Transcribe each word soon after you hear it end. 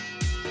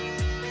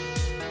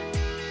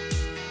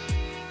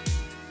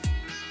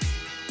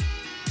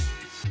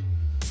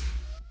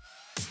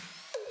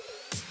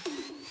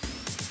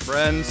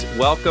Friends,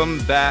 welcome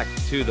back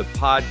to the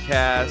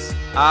podcast.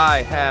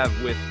 I have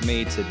with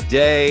me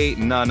today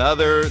none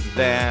other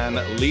than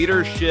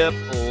leadership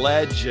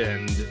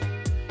legend,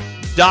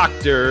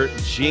 Dr.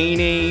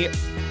 Jeannie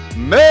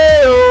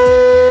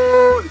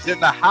Mayo is in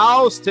the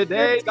house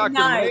today. Dr.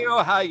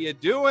 Mayo, how you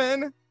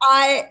doing?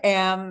 I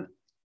am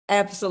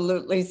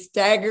absolutely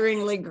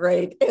staggeringly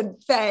great. And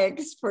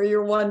thanks for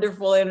your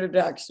wonderful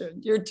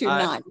introduction. You're too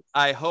nice.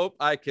 I hope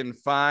I can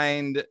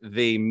find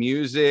the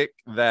music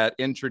that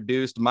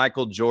introduced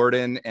Michael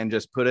Jordan and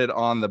just put it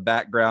on the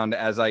background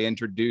as I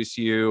introduce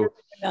you.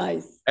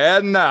 Nice.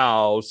 And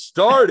now,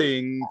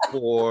 starting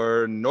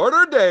for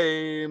Notre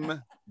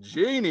Dame,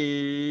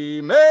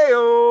 Jeannie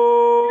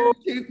Mayo.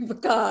 You're too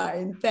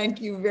kind. Thank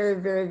you very,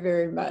 very,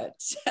 very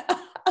much.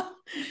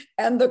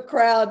 And the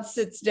crowd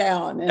sits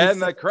down.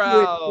 And the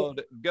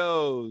crowd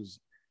goes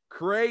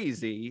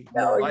crazy.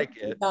 No, like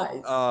it.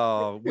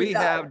 Nice. We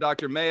have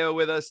Dr. Mayo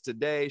with us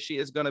today. She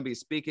is going to be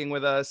speaking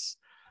with us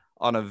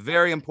on a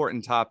very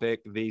important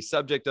topic. The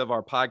subject of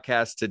our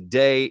podcast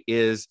today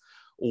is,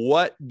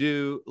 what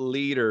do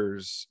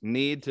leaders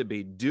need to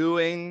be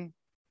doing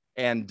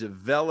and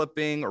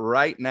developing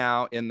right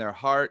now in their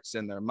hearts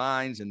and their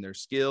minds and their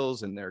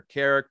skills and their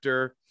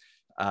character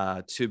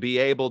to be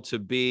able to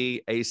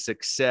be a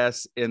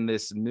success in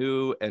this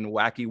new and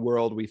wacky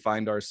world we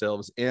find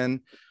ourselves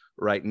in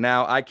right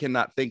now. I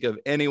cannot think of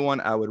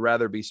anyone I would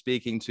rather be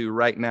speaking to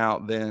right now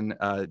than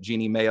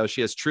Jeannie Mayo.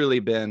 She has truly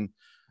been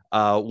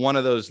one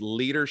of those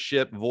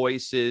leadership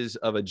voices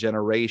of a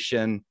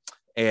generation,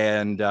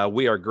 and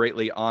we are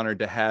greatly honored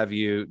to have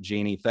you,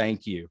 Jeannie.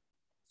 Thank you.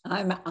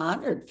 I'm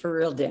honored, for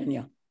real,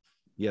 Daniel.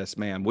 Yes,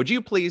 ma'am. Would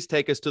you please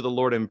take us to the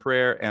Lord in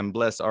prayer and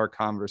bless our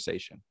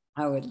conversation?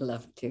 I would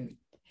love to.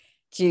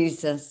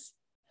 Jesus,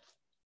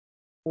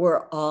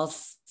 we're all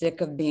sick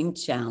of being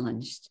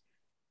challenged.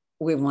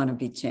 We want to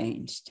be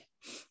changed,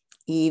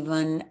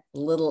 even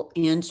little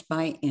inch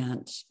by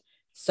inch.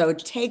 So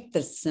take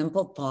the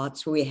simple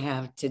thoughts we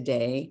have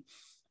today,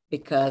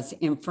 because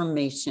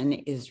information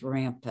is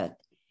rampant,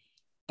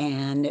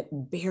 and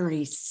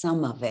bury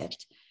some of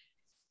it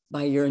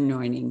by your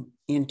anointing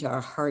into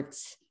our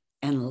hearts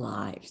and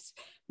lives.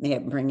 May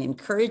it bring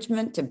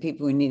encouragement to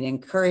people who need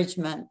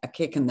encouragement, a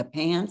kick in the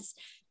pants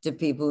to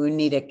people who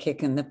need a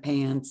kick in the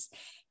pants,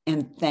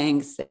 and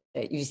thanks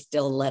that you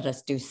still let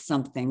us do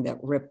something that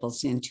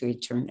ripples into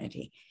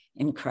eternity.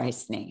 In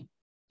Christ's name,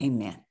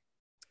 amen.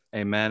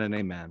 Amen and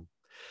amen.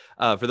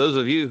 For those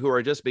of you who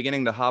are just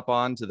beginning to hop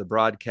on to the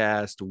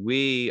broadcast,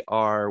 we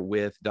are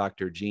with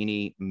Dr.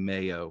 Jeannie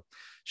Mayo.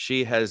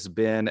 She has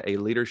been a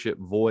leadership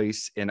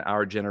voice in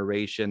our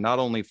generation, not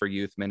only for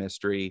youth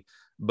ministry,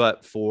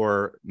 but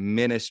for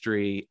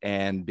ministry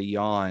and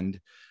beyond.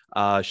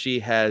 She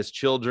has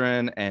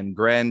children and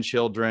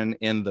grandchildren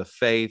in the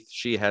faith.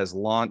 She has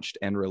launched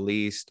and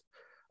released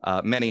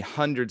many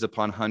hundreds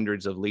upon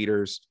hundreds of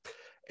leaders.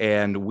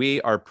 And we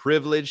are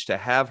privileged to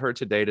have her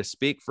today to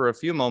speak for a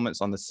few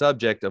moments on the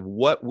subject of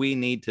what we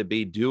need to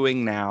be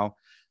doing now,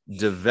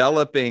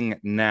 developing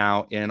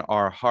now in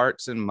our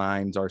hearts and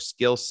minds, our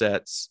skill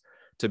sets,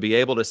 to be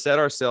able to set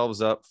ourselves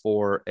up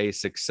for a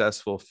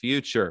successful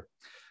future.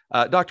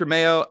 Dr.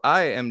 Mayo,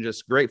 I am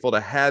just grateful to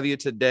have you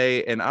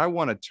today, and I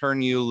want to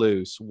turn you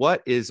loose.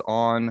 What is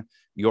on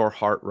your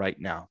heart right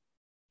now?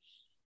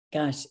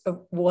 Gosh,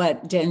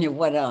 Daniel,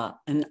 what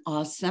an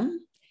awesome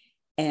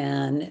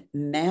and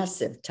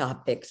massive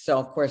topic. So,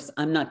 of course,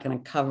 I'm not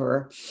going to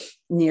cover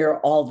near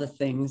all the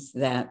things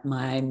that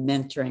my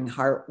mentoring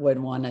heart would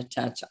want to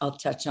touch. I'll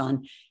touch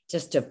on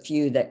just a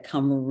few that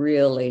come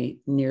really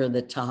near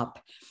the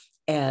top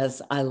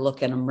as I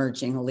look at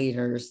emerging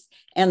leaders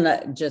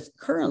and just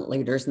current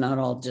leaders, not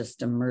all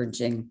just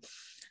emerging.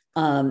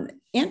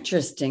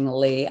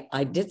 Interestingly,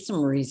 I did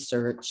some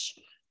research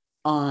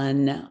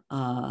on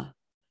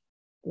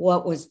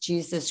what was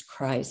Jesus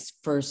Christ's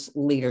first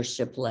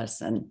leadership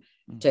lesson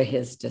to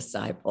his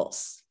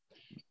disciples,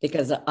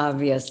 because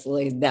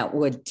obviously that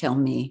would tell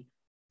me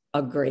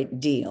a great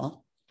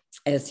deal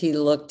as he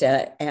looked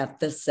at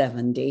the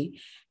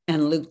 70.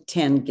 And Luke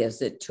 10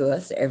 gives it to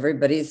us.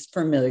 Everybody's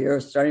familiar.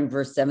 Starting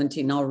verse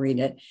 17, I'll read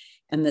it.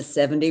 And the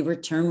 70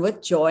 returned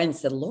with joy and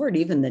said, Lord,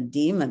 even the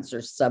demons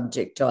are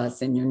subject to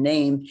us in your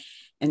name.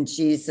 And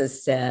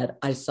Jesus said,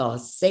 I saw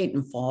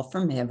Satan fall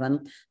from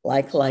heaven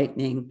like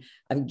lightning.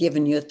 I've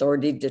given you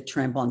authority to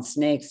trample on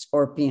snakes,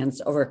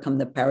 scorpions, overcome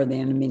the power of the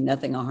enemy.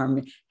 Nothing will harm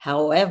you.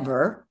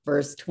 However,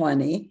 verse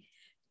 20,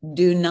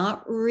 do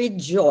not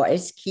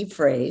rejoice, key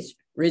phrase,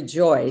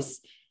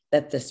 rejoice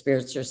that the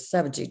spirits are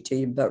subject to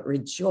you, but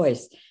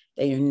rejoice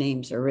that your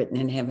names are written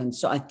in heaven.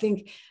 So I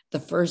think the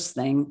first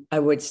thing I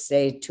would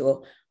say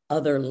to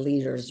other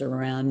leaders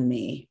around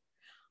me,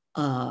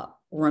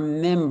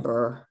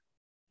 remember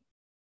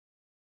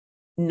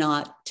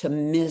not to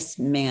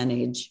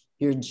mismanage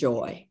your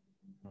joy.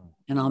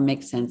 And I'll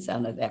make sense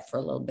out of that for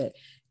a little bit.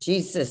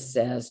 Jesus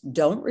says,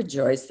 don't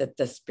rejoice that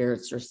the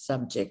spirits are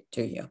subject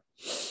to you,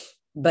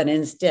 but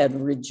instead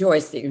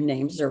rejoice that your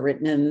names are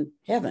written in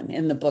heaven,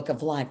 in the book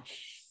of life.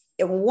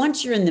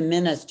 once you're in the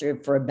ministry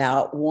for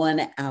about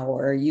 1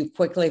 hour, you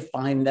quickly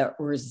find that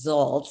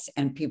results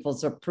and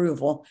people's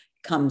approval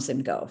comes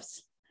and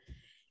goes.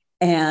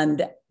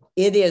 And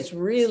it is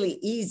really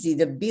easy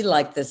to be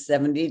like the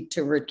 70,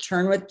 to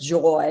return with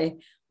joy.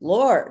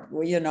 Lord,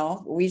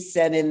 well, we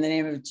said in the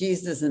name of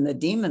Jesus, and the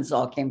demons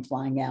all came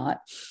flying out.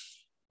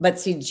 But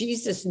see,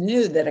 Jesus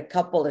knew that a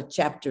couple of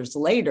chapters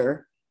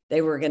later,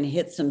 they were going to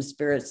hit some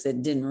spirits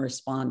that didn't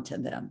respond to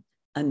them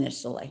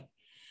initially.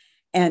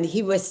 And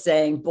he was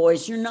saying,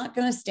 boys, you're not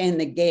going to stay in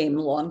the game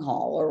long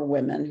haul, or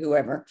women,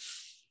 whoever,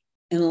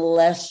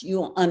 unless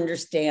you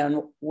understand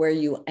where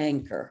you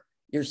anchor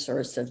your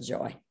source of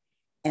joy.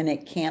 And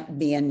it can't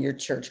be in your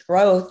church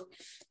growth.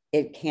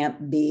 It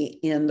can't be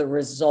in the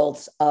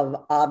results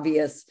of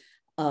obvious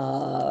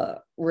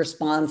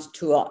response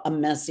to a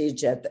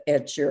message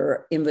at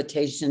your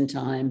invitation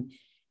time.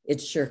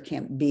 It sure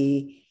can't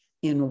be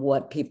in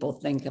what people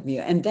think of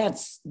you. And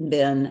that's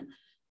been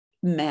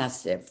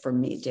massive for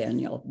me,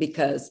 Daniel,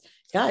 because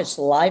gosh,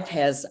 life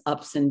has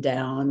ups and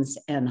downs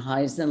and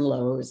highs and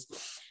lows.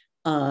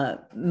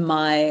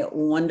 My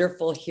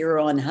wonderful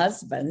hero and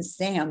husband,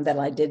 Sam, that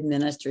I did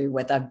ministry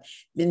with, I've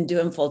been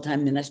doing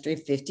full-time ministry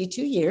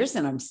 52 years,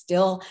 and I'm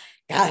still,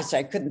 gosh,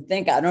 I couldn't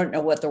think, I don't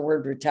know what the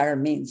word retire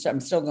means, so I'm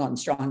still going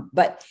strong.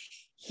 But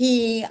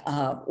he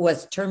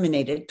was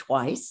terminated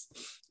twice.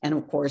 And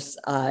of course,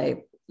 I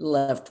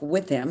left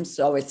with him.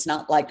 So it's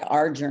not like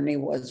our journey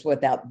was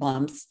without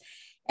bumps.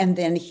 And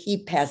then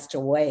he passed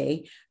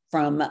away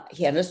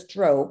he had a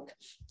stroke,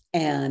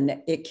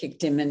 and it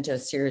kicked him into a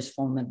serious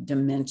form of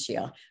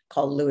dementia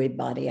called Lewy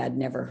body I'd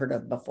never heard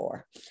of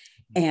before.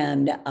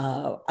 And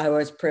I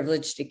was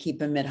privileged to keep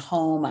him at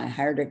home. I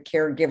hired a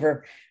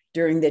caregiver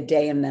during the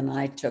day, and then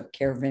I took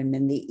care of him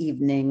in the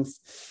evenings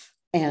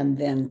and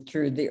then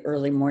through the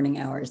early morning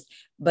hours.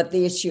 But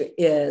the issue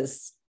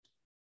is,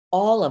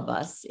 all of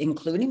us,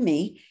 including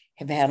me,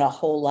 have had a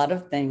whole lot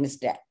of things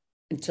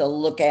to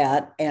look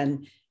at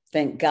and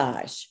think,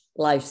 gosh,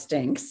 life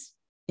stinks,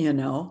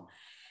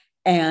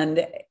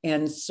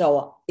 And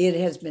so it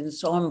has been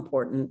so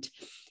important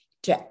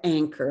to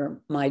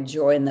anchor my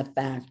joy in the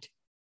fact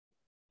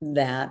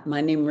that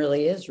my name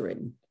really is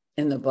written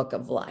in the book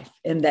of life.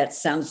 And that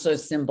sounds so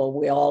simple.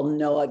 We all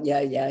know it.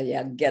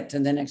 Yeah. Get to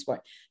the next point.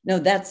 No,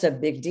 that's a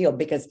big deal,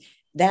 because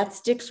that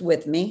sticks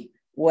with me,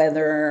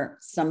 whether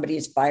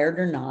somebody's fired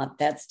or not.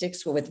 That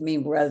sticks with me,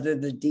 whether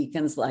the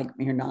deacons like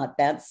me or not.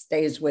 That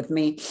stays with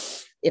me.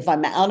 If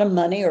I'm out of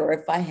money or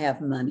if I have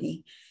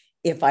money,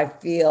 if I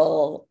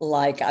feel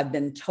like I've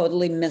been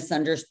totally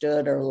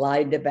misunderstood or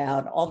lied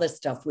about, all the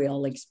stuff we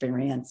all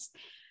experience.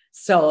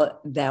 So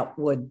that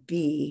would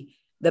be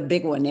the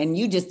big one. And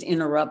you just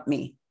interrupt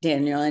me,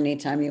 Daniel,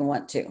 anytime you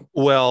want to.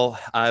 Well,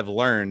 I've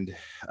learned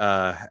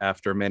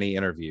after many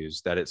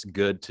interviews that it's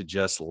good to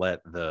just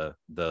let the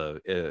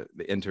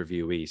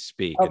interviewee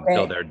speak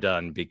until they're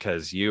done,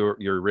 because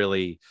you're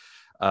really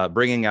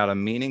bringing out a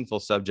meaningful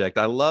subject.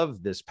 I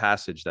love this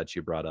passage that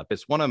you brought up.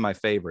 It's one of my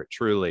favorite,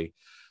 truly,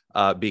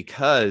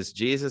 because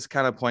Jesus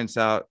kind of points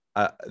out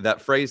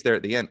that phrase there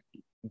at the end.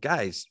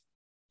 Guys,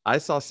 I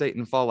saw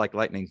Satan fall like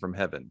lightning from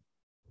heaven.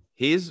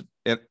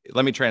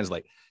 Let me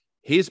translate.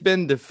 He's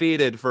been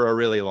defeated for a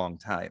really long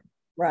time.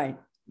 Right.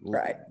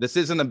 This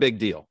isn't a big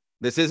deal.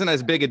 This isn't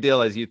as big a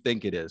deal as you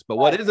think it is. But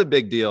what is a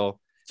big deal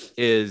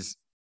is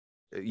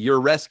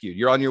you're rescued.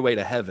 You're on your way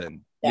to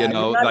heaven. Yeah,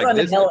 you're not going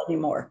to hell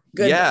anymore.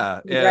 Good.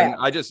 Yeah. And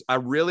I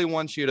really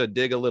want you to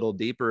dig a little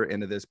deeper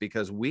into this,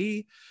 because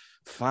we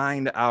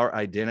find our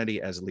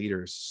identity as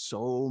leaders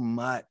so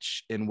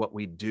much in what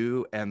we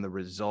do and the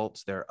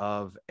results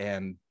thereof.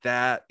 And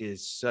that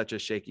is such a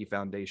shaky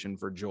foundation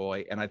for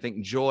joy. And I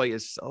think joy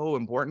is so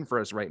important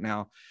for us right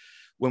now.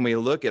 When we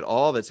look at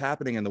all that's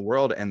happening in the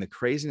world and the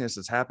craziness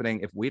that's happening,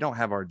 if we don't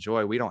have our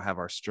joy, we don't have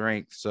our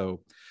strength. So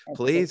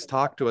please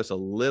talk to us a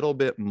little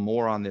bit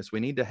more on this.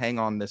 We need to hang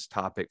on this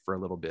topic for a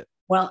little bit.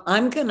 Well,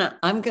 I'm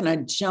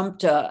gonna jump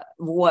to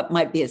what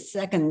might be a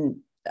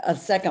second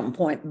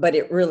point, but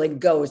it really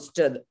goes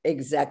to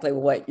exactly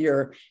what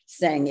you're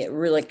saying. It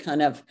really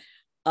kind of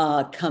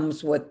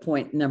comes with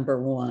point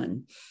number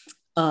one.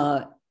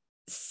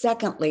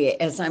 Secondly,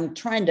 as I'm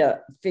trying to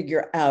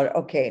figure out,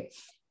 okay,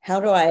 how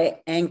do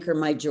I anchor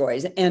my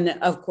joys? And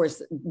of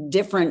course,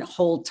 different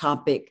whole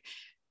topic,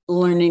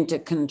 learning to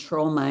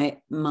control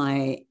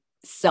my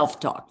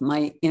self-talk,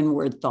 my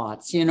inward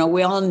thoughts.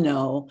 We all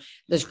know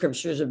the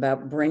scriptures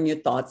about bring your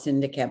thoughts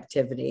into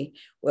captivity.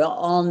 We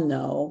all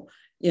know,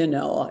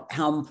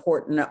 how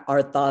important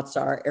our thoughts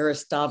are.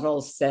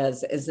 Aristotle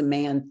says, as a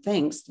man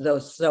thinks, though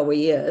so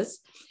he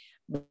is.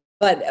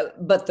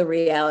 But the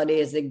reality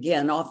is,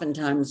 again,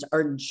 oftentimes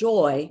our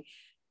joy,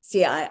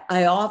 see,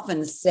 I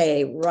often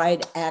say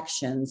right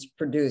actions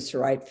produce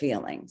right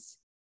feelings,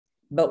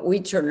 but we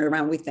turn it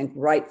around. We think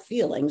right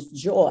feelings,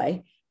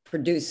 joy,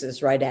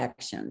 produces right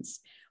actions.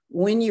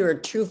 When you're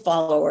a true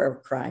follower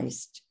of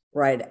Christ,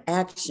 right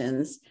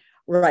actions,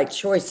 right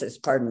choices,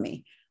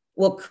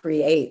 will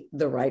create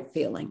the right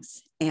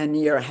feelings, and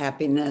your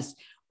happiness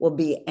will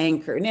be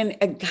anchored.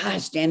 And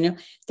gosh, Daniel,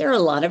 there are a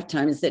lot of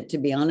times that, to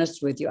be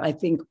honest with you, I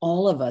think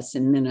all of us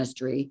in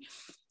ministry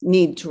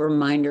need to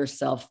remind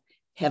ourselves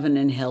heaven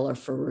and hell are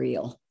for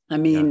real. I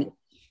mean,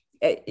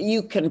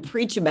 you can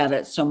preach about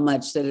it so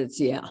much that it's,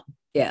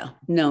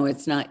 no,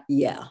 it's not.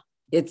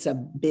 It's a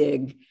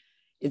big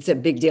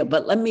deal.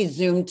 But let me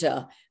zoom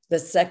to the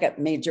second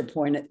major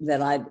point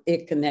that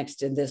it connects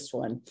to this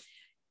one.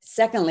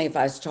 Secondly, if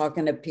I was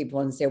talking to people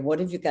and say, what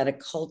have you got to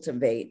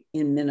cultivate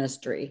in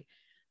ministry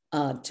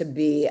to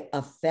be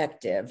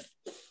effective?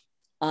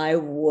 I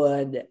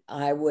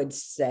would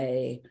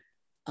say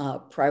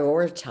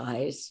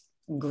prioritize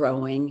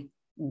growing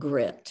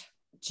grit,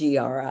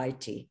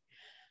 Grit.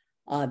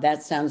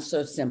 That sounds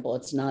so simple.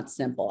 It's not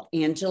simple.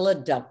 Angela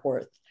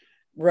Duckworth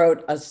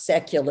wrote a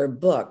secular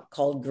book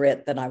called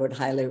Grit that I would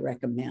highly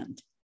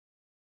recommend.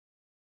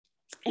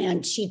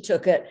 And she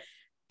took it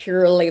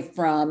purely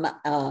from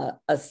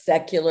a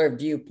secular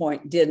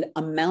viewpoint, did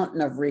a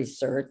mountain of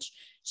research.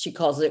 She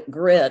calls it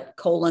Grit,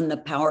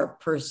 the power of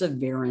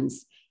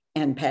perseverance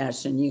and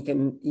passion. You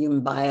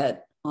can buy it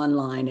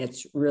online.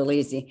 It's real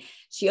easy.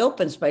 She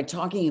opens by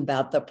talking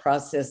about the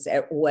process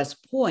at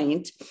West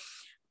Point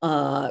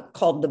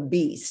called the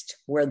Beast,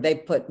 where they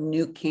put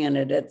new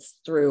candidates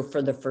through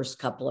for the first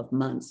couple of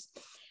months.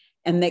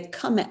 And they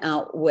come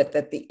out with,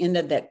 at the end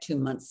of that 2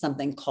 months,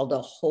 something called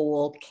a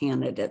whole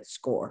candidate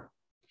score.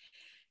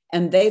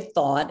 And they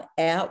thought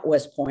at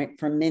West Point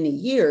for many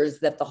years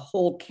that the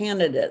whole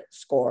candidate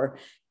score,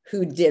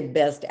 who did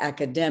best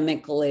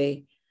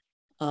academically,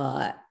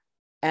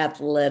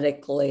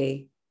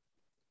 athletically,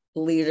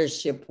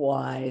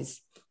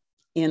 leadership-wise,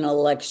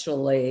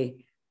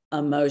 intellectually,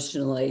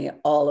 emotionally,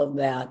 all of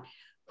that,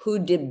 who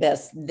did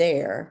best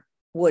there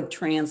would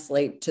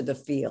translate to the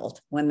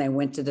field when they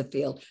went to the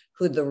field,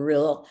 who the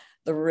real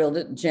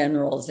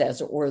generals,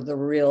 as it were, the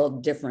real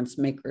difference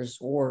makers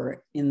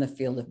were in the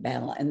field of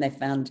battle. And they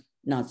found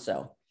not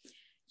so.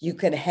 You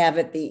could have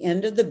at the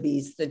end of the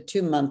Beast, the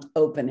 2-month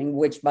opening,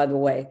 which, by the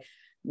way,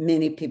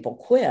 many people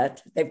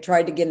quit. They've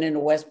tried to get into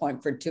West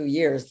Point for 2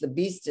 years. The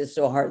Beast is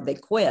so hard, they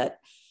quit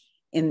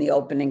in the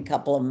opening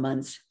couple of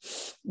months.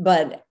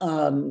 But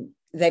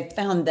they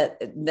found that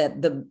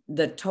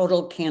the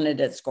total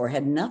candidate score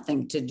had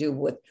nothing to do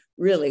with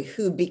really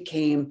who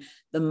became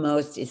the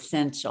most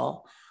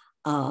essential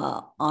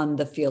on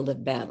the field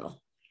of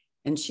battle.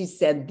 And she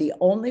said the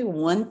only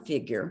one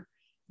figure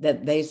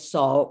that they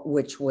saw,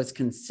 which was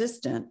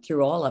consistent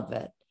through all of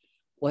it,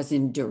 was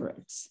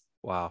endurance.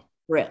 Wow.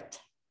 Grit.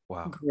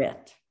 Wow.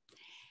 Grit.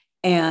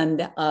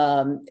 And,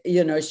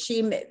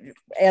 she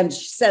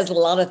says a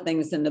lot of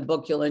things in the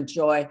book you'll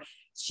enjoy.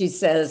 She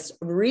says,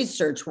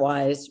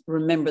 research-wise,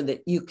 remember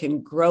that you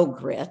can grow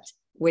grit,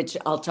 which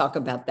I'll talk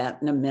about that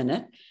in a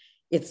minute.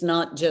 It's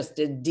not just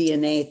a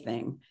DNA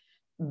thing.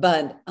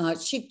 But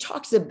she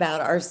talks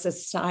about our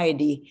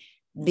society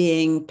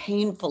being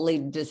painfully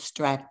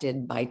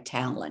distracted by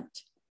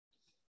talent.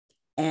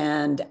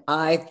 And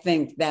I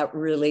think that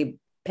really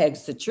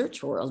pegs the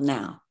church world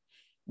now.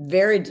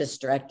 Very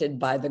distracted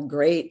by the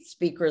great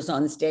speakers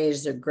on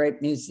stage, the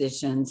great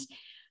musicians.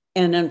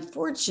 And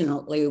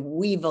unfortunately,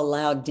 we've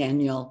allowed,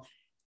 Daniel,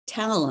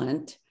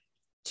 talent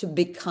to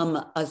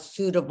become a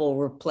suitable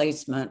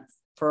replacement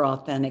for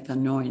authentic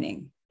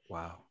anointing.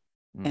 Wow.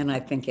 And I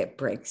think it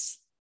breaks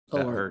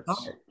the Lord's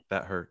heart.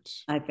 That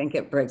hurts. I think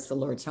it breaks the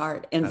Lord's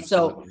heart. And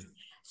Absolutely.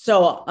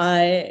 so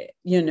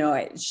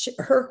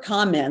her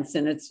comments,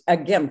 and it's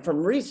again from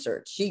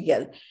research,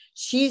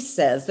 she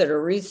says that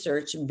her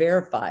research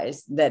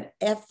verifies that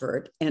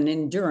effort and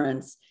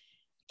endurance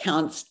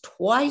counts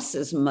twice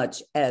as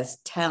much as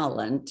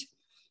talent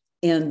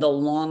in the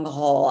long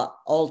haul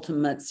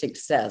ultimate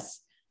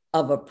success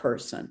of a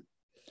person.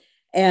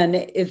 And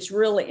it's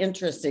really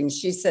interesting.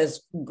 She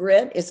says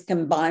grit is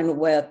combined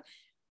with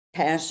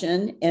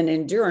passion and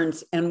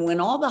endurance. And when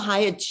all the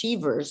high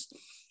achievers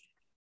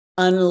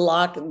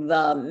unlock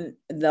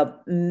the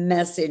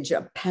message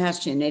of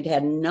passion, it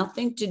had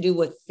nothing to do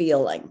with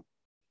feeling.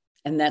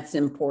 And that's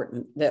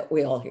important that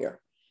we all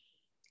hear.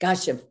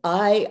 Gosh, if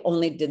I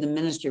only did the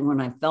ministry when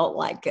I felt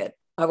like it,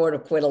 I would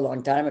have quit a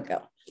long time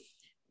ago.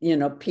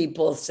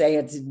 People say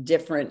it's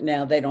different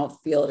now. They don't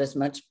feel it as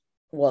much.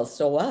 Well,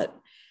 so what?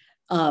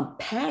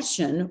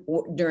 Passion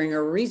during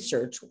her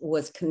research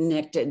was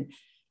connected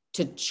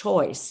to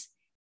choice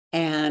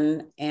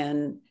and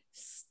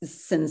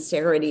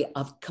sincerity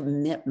of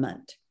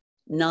commitment,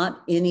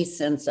 not any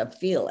sense of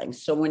feeling.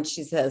 So when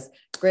she says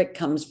grit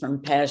comes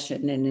from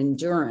passion and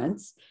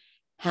endurance,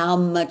 how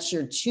much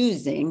you're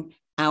choosing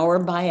hour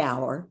by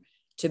hour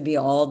to be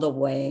all the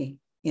way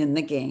in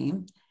the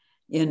game,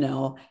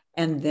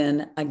 and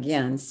then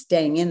again,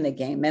 staying in the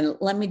game. And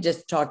let me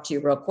just talk to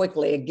you real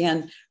quickly,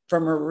 again,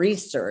 from her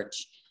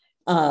research,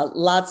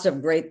 lots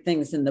of great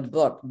things in the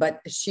book,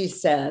 but she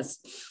says,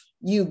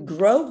 you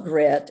grow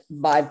grit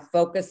by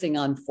focusing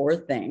on 4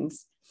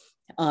 things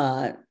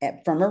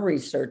from her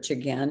research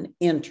again.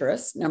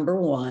 Interest, number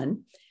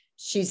 1.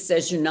 She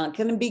says you're not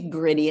going to be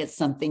gritty at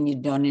something you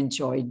don't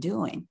enjoy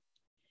doing.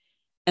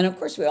 And of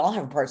course, we all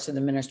have parts of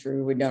the ministry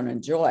we don't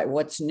enjoy.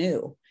 What's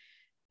new?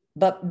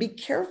 But be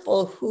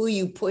careful who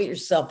you put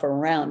yourself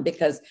around,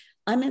 because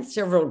I'm in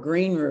several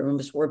green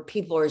rooms where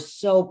people are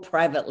so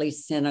privately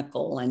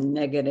cynical and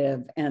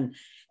negative. And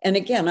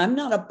again, I'm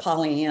not a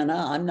Pollyanna.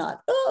 I'm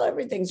not, oh,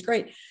 everything's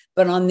great.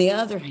 But on the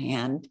other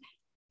hand,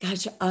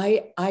 gosh,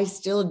 I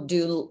still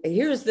do.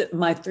 Here's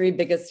my three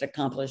biggest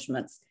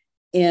accomplishments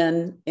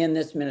in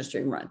this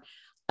ministry run.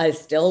 I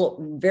still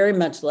very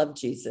much love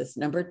Jesus.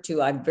 Number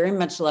two, I very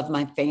much love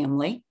my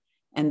family.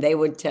 And they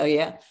would tell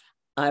you,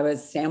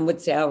 Sam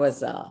would say I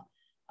was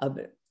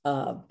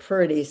a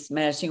pretty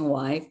smashing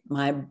wife.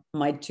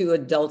 My two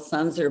adult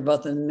sons are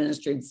both in the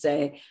ministry would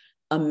say,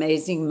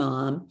 amazing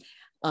mom.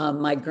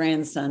 My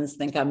grandsons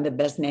think I'm the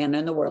best nana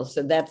in the world.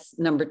 So that's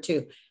number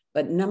two.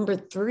 But number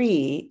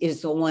three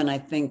is the one I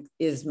think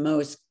is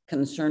most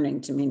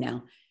concerning to me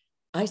now.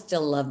 I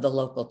still love the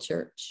local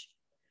church.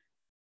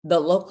 The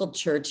local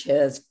church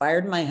has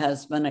fired my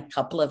husband a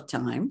couple of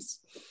times,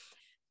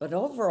 but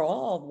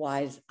overall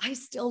wise, I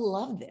still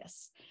love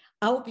this.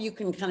 I hope you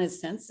can kind of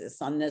sense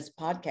this on this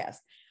podcast.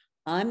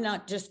 I'm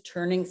not just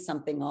turning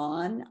something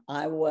on.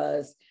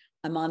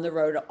 I'm on the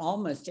road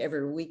almost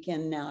every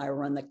weekend now. I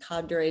run the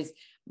cadres,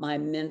 my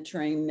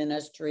mentoring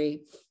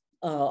ministry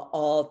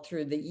all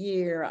through the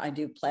year. I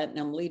do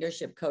platinum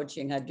leadership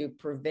coaching. I do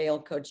Prevail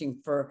coaching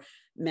for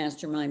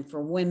Mastermind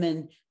for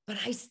Women, but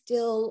I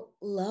still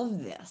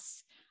love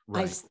this.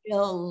 Right. I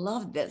still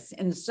love this.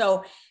 And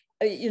so,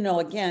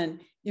 again,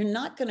 you're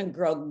not going to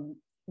grow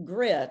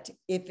grit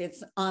if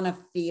it's on a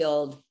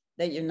field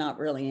that you're not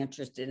really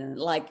interested in.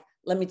 Like,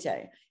 let me tell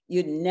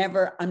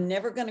you, I'm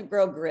never going to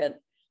grow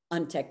grit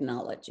on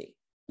technology.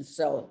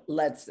 So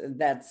that's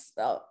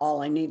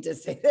all I need to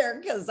say there,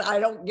 because I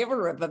don't give a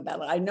rip about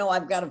it. I know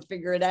I've got to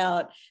figure it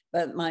out,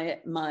 but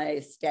my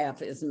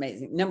staff is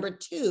amazing. Number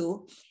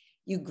two,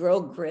 you grow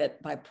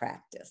grit by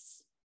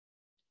practice.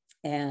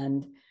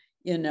 And,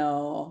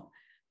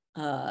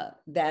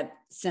 that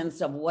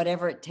sense of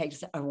whatever it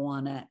takes, I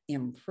want to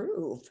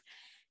improve.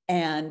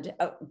 And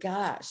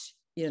gosh,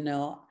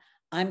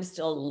 I'm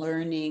still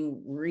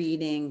learning,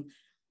 reading,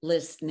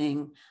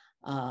 listening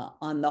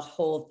on the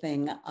whole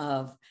thing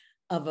of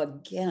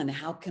again,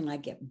 how can I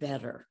get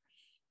better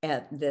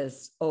at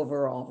this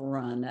overall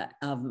run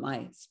of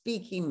my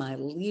speaking, my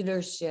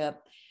leadership?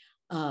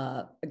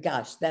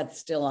 Gosh, that's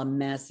still a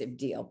massive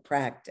deal,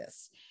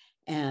 practice.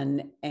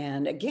 And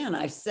again,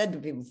 I've said to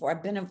people before,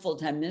 I've been in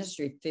full-time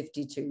ministry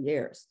 52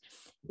 years.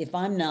 If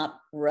I'm not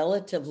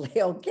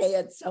relatively okay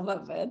at some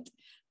of it,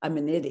 I'm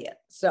an idiot.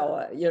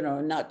 So,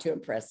 not too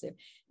impressive.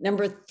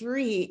 Number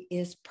three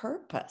is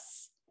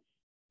purpose.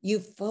 You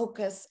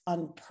focus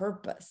on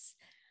purpose.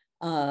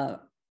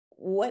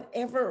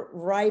 Whatever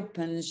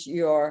ripens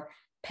your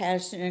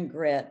passion and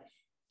grit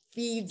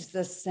feeds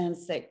the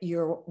sense that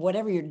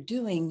whatever you're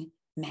doing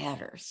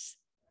matters.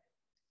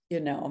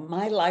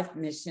 My life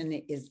mission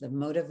is the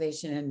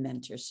motivation and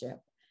mentorship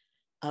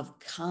of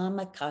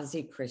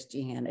kamikaze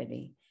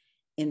Christianity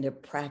into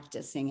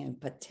practicing and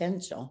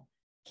potential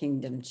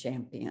kingdom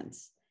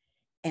champions.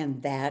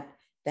 And that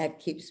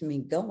keeps me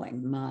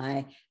going,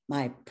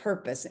 my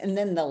purpose. And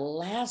then the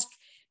last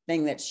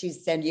thing that she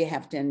said, you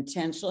have to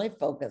intentionally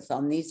focus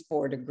on these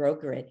four to grow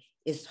grit,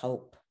 is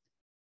hope.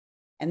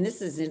 And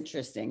this is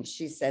interesting.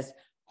 She says,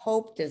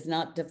 hope does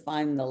not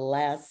define the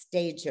last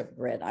stage of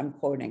grit. I'm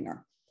quoting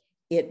her.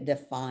 It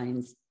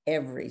defines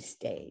every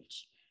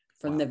stage,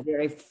 from the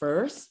very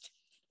first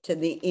to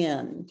the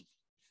end,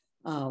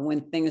 when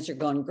things are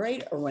going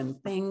great or when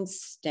things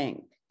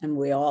stink, and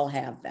we all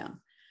have them.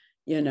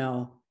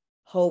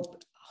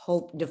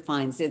 Hope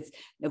defines. It's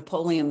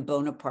Napoleon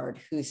Bonaparte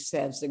who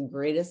says the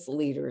greatest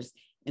leaders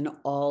in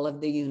all of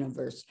the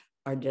universe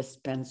are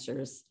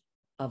dispensers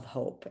of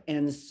hope.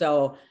 And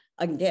so,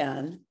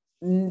 again,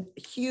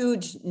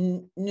 huge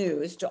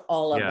news to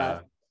all of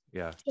us.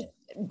 Yeah.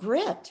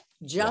 Grit,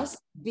 just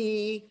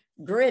be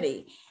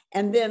gritty.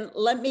 And then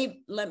let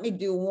me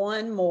do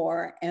one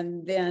more,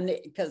 and then,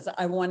 because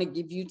I want to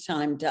give you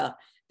time to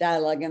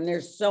dialogue, and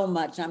there's so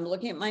much. I'm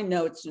looking at my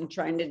notes and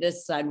trying to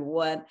decide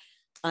what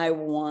I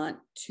want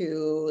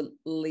to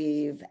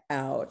leave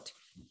out.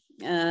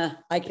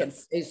 I can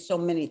say so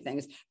many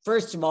things.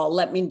 First of all,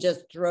 let me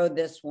just throw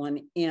this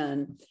one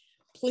in.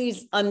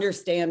 Please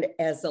understand,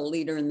 as a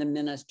leader in the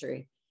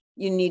ministry,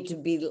 you need to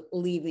be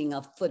leaving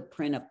a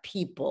footprint of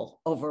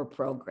people over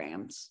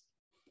programs.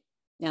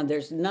 Now,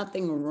 there's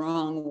nothing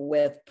wrong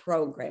with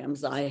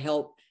programs. I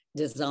help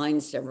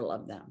design several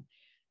of them.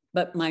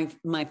 But my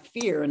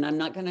fear, and I'm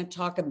not going to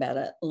talk about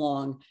it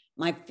long,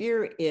 my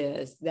fear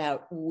is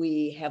that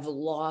we have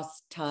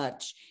lost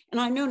touch. And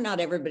I know not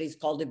everybody's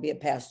called to be a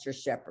pastor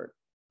shepherd.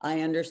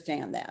 I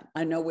understand that.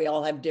 I know we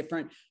all have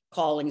different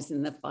callings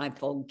in the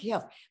fivefold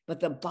gift. But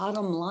the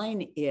bottom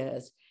line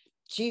is,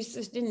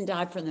 Jesus didn't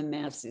die for the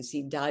masses.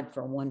 He died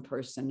for one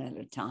person at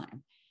a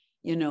time.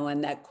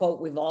 And that quote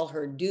we've all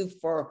heard, do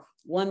for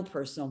one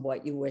person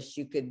what you wish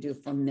you could do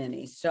for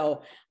many.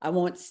 So I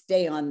won't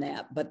stay on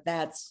that, but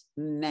that's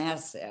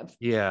massive.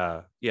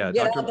 Yeah. Get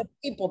out of the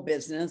people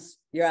business.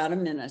 You're out of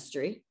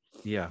ministry.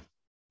 Yeah.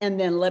 And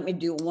then let me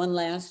do one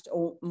last,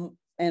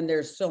 and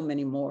there's so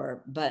many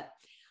more, but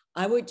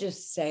I would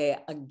just say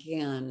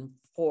again,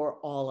 for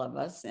all of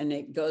us, and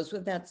it goes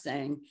without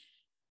saying,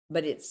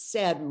 but it's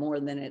said more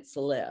than it's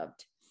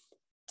lived,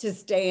 to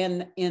stay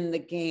in the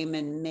game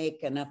and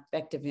make an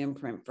effective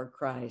imprint for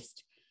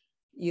Christ,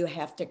 you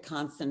have to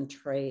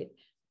concentrate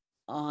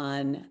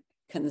on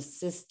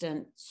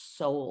consistent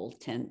soul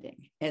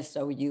tending,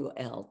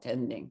 SOUL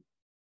tending.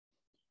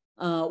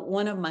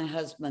 One of my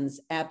husband's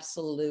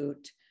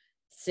absolute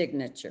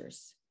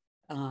signatures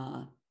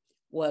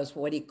was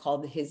what he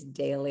called his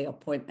daily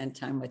appointment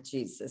time with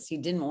Jesus. He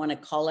didn't want to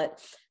call it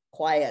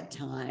quiet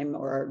time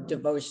or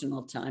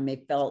devotional time. He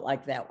felt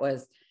like that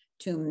was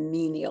too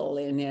menial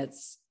in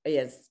its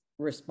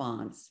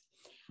response.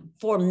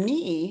 For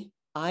me,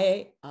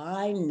 I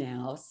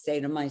now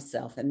say to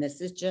myself, and this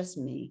is just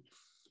me,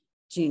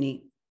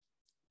 Jeannie,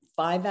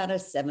 5 out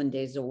of 7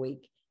 days a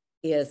week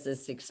is a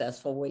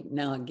successful week.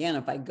 Now, again,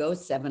 if I go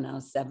 7 out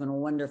of 7,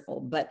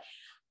 wonderful. But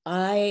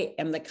I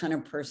am the kind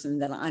of person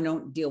that I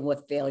don't deal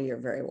with failure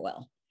very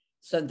well.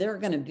 So there are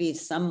going to be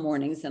some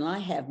mornings, and I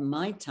have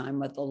my time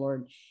with the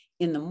Lord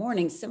in the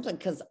morning simply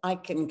because I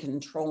can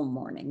control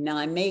morning. Now,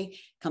 I may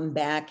come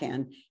back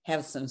and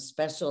have some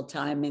special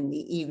time in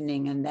the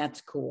evening, and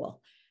that's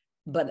cool.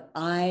 But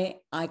I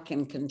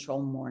can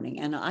control morning.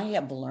 And I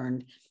have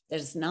learned that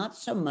it's not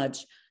so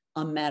much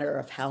a matter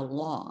of how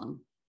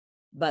long,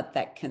 but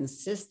that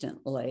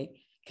consistency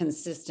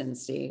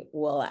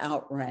will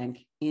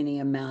outrank any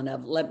amount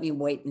of let me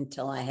wait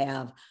until I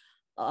have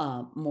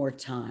more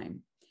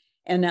time.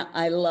 And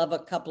I love a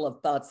couple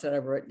of thoughts that I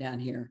wrote down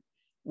here.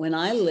 When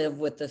I live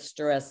with the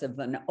stress of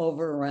an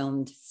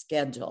overwhelmed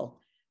schedule,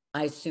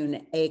 I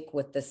soon ache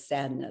with the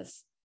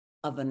sadness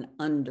of an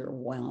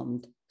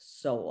underwhelmed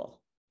soul.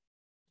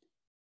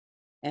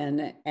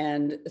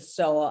 And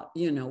so,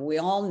 we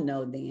all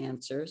know the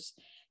answers.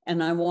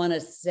 And I want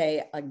to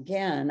say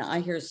again,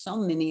 I hear so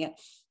many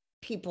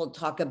people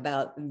talk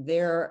about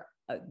their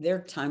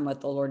time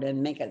with the Lord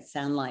and make it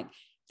sound like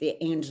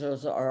the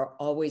angels are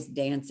always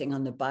dancing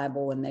on the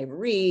Bible when they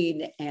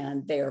read,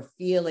 and they are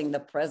feeling the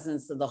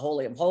presence of the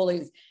Holy of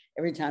Holies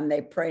every time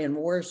they pray and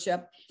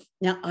worship.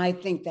 Now, I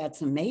think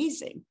that's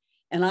amazing.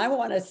 And I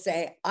want to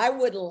say, I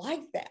would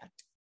like that.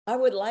 I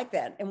would like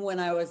that. And when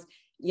I was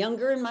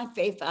younger in my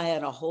faith, I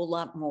had a whole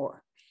lot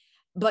more.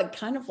 But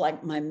kind of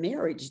like my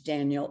marriage,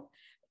 Daniel,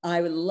 I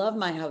would love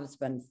my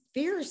husband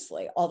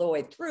fiercely all the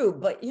way through.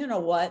 But you know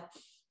what?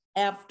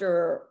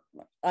 After,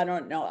 I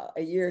don't know,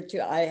 a year or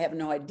two, I have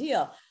no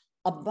idea,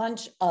 a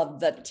bunch of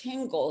the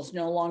tingles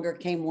no longer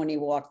came when he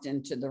walked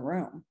into the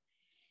room.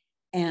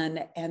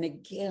 And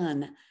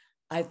again,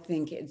 I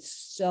think it's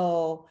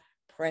so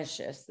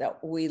precious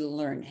that we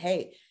learn,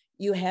 hey,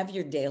 you have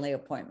your daily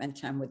appointment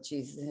time with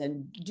Jesus,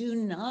 and do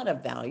not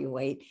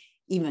evaluate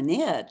even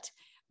it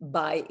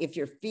by if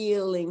you're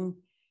feeling,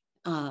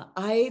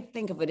 I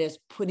think of it as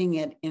putting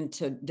it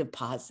into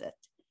deposit.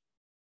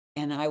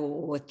 And I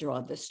will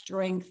withdraw the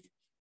strength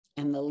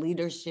and the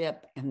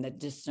leadership and the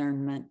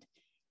discernment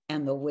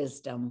and the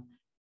wisdom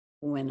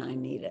when I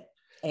need it.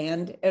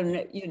 And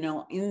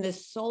in the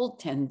soul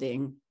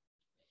tending,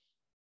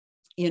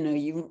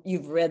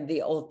 you've read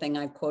the old thing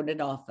I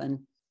quoted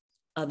often,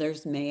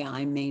 others may,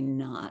 I may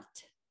not.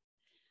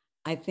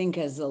 I think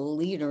as a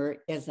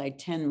leader, as I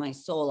tend my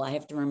soul, I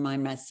have to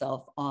remind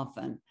myself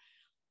often,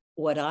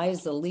 what I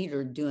as a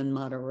leader do in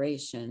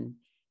moderation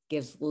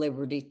gives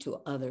liberty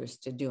to others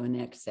to do in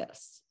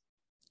excess.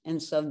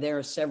 And so there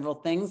are several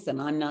things,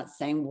 and I'm not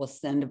saying we'll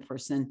send a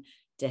person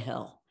to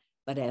hell,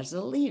 but as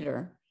a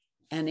leader,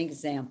 an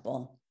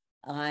example,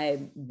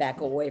 I back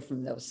away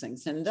from those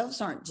things. And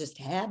those aren't just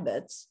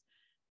habits.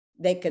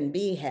 They can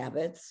be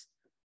habits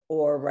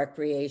or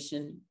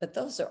recreation, but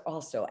those are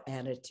also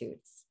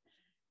attitudes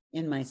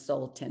in my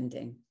soul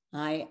tending.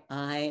 I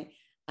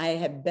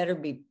had better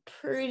be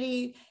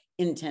pretty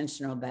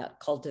intentional about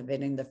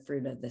cultivating the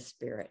fruit of the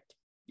Spirit.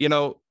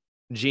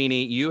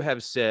 Jeannie, you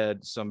have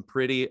said some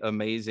pretty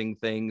amazing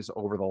things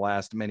over the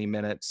last many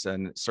minutes,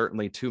 and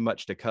certainly too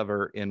much to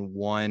cover in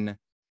one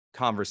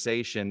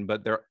conversation.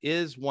 But there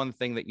is one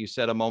thing that you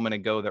said a moment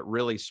ago that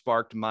really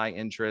sparked my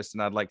interest,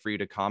 and I'd like for you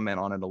to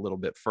comment on it a little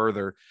bit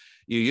further.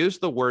 You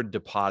used the word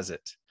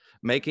deposit,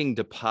 making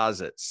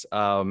deposits.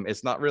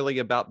 It's not really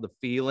about the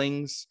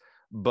feelings,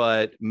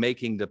 but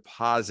making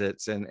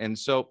deposits. And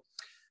so,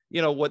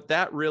 what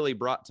that really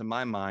brought to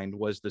my mind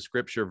was the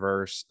scripture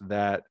verse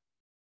that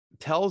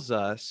tells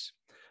us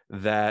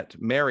that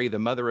Mary, the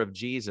mother of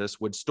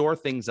Jesus, would store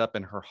things up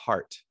in her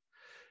heart.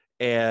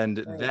 And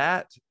right.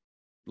 That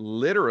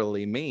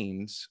literally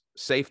means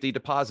safety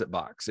deposit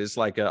box. It's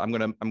like I'm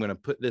going to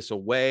put this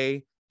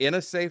away in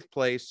a safe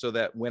place so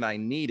that when I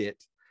need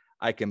it,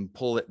 I can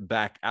pull it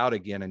back out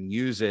again and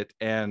use it.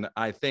 And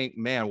I think,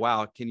 man,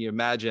 wow, can you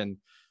imagine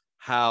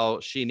how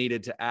she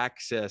needed to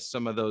access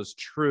some of those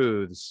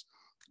truths,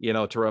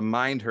 to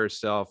remind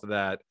herself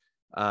that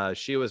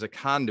she was a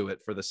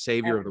conduit for the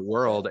Savior of the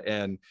world.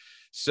 And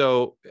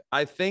so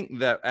I think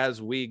that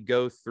as we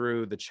go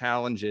through the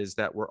challenges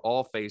that we're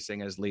all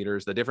facing as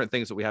leaders, the different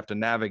things that we have to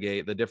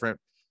navigate, the different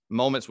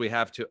moments we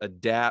have to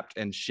adapt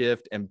and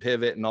shift and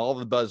pivot and all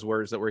the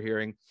buzzwords that we're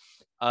hearing.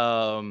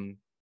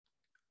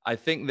 I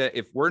think that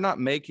if we're not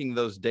making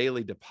those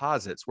daily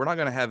deposits, we're not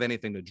going to have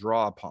anything to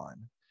draw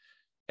upon.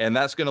 And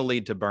that's going to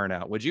lead to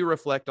burnout. Would you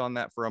reflect on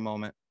that for a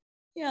moment?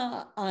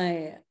 Yeah,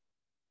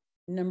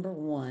 number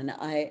one,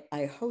 I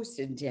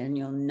hosted,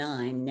 Daniel,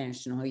 9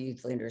 National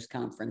Youth Leaders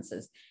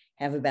Conferences,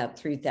 have about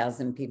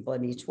 3,000 people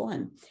at each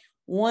one.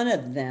 One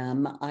of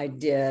them I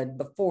did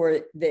before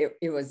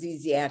it was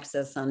easy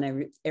access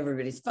on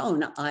everybody's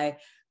phone. I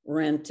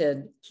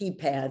rented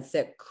keypads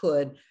that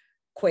could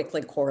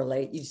quickly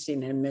correlate. You've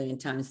seen it a million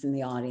times in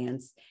the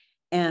audience.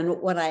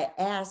 And what I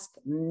asked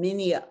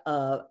many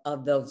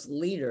of those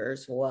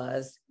leaders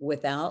was,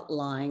 without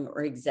lying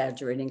or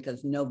exaggerating,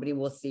 because nobody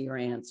will see your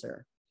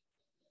answer,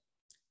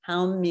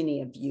 how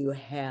many of you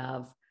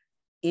have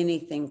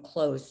anything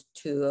close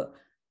to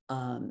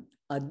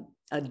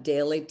a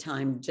daily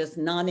time, just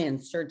not in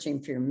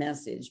searching for your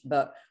message,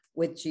 but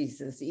with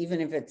Jesus,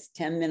 even if it's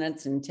 10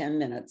 minutes and 10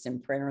 minutes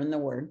in prayer and the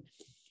word?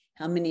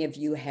 How many of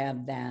you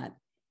have that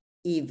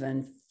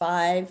even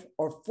 5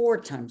 or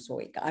 4 times a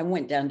week? I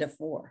went down to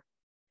 4.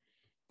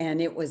 And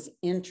it was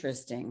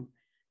interesting,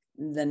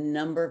 the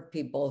number of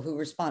people who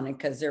responded,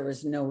 because there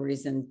was no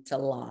reason to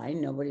lie.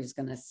 Nobody's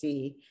going to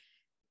see.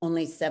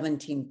 Only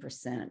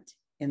 17%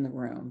 in the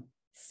room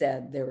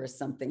said there was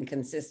something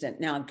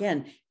consistent. Now,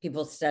 again,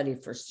 people study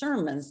for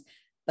sermons,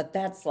 but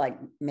that's like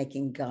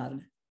making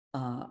God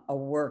a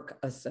work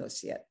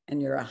associate,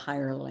 and you're a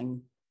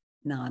hireling,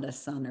 not a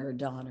son or a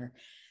daughter.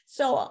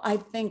 So I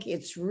think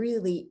it's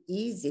really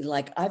easy.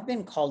 Like, I've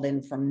been called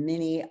in for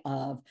many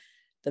of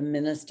the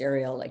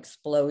ministerial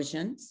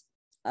explosions.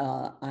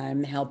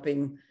 I'm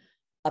helping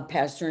a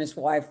pastor and his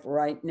wife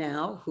right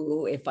now,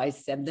 who, if I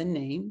said the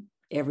name,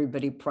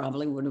 everybody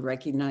probably would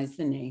recognize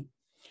the name.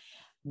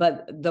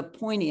 But the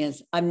point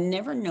is, I've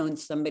never known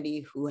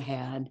somebody who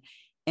had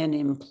an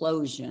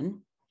implosion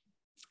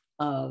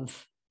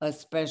of,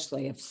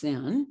 especially of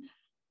sin,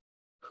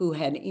 who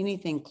had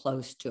anything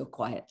close to a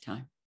quiet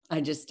time.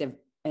 I just have,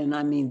 and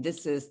I mean,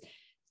 this is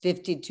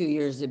 52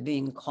 years of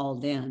being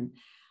called in.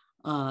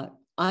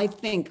 I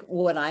think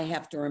what I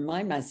have to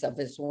remind myself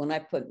is, when I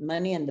put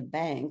money in the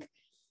bank,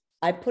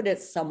 I put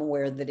it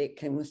somewhere that it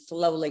can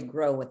slowly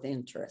grow with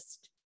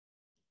interest.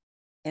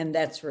 And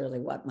that's really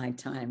what my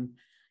time,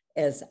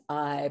 as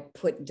I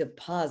put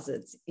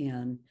deposits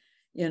in,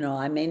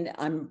 I mean,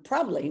 I'm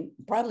probably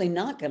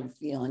not going to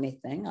feel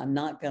anything. I'm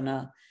not going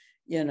to,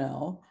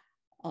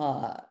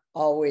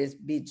 always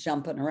be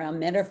jumping around.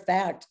 Matter of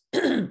fact,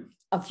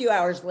 a few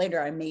hours later,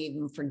 I may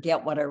even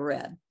forget what I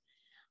read.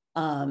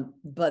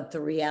 But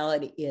the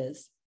reality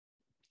is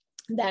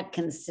that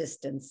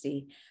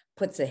consistency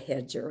puts a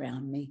hedge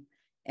around me.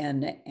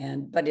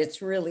 But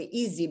it's really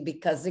easy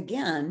because,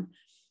 again,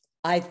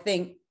 I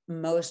think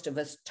most of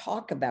us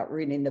talk about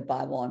reading the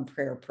Bible and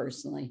prayer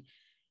personally.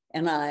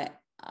 And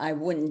I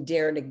wouldn't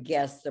dare to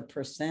guess the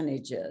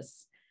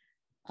percentages.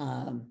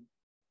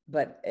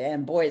 But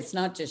boy, it's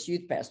not just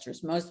youth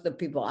pastors. Most of the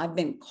people I've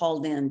been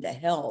called in to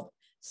help,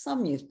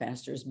 some youth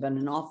pastors, but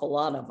an awful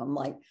lot of them,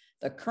 like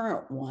the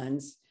current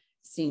ones,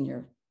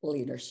 senior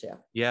leadership.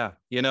 Yeah.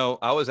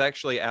 I was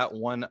actually at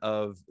one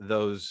of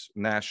those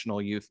National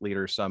Youth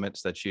Leader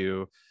Summits that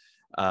you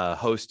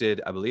hosted.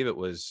 I believe it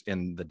was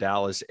in the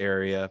Dallas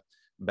area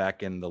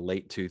back in the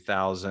late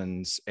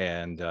 2000s.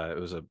 And it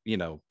was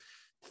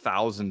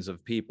thousands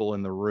of people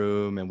in the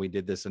room. And we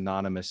did this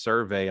anonymous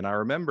survey. And I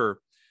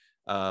remember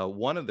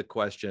one of the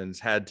questions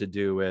had to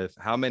do with,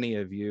 how many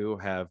of you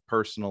have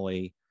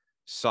personally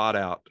sought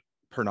out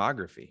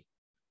pornography?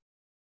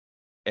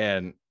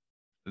 And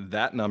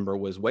that number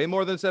was way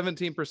more than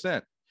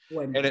 17%.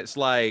 And it's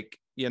like,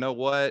 you know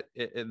what?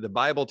 The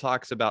Bible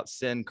talks about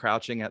sin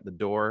crouching at the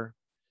door.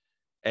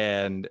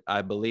 And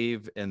I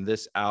believe in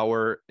this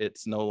hour,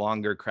 it's no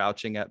longer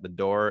crouching at the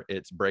door.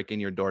 It's breaking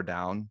your door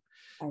down.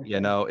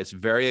 Okay. It's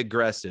very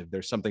aggressive.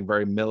 There's something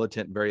very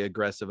militant, very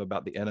aggressive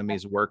about the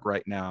enemy's work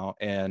right now.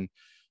 And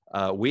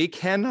we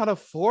cannot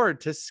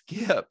afford to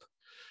skip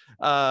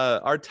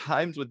our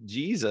times with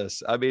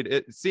Jesus. I mean,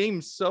 it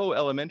seems so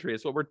elementary.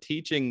 It's what we're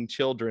teaching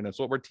children. It's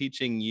what we're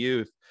teaching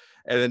youth.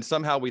 And then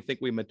somehow we think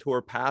we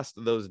mature past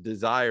those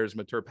desires,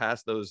 mature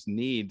past those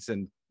needs.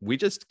 And we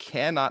just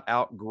cannot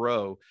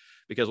outgrow,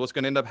 because what's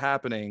going to end up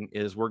happening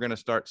is we're going to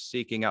start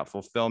seeking out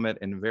fulfillment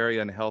in very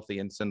unhealthy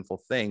and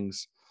sinful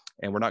things.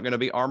 And we're not going to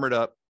be armored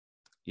up,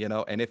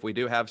 and if we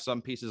do have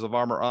some pieces of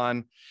armor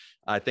on,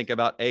 I think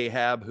about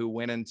Ahab, who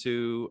went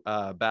into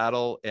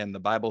battle, and the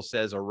Bible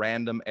says a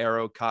random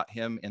arrow caught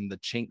him in the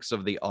chinks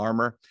of the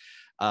armor.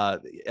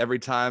 Every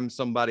time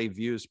somebody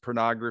views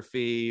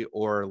pornography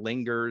or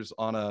lingers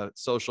on a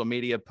social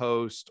media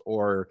post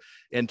or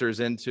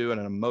enters into an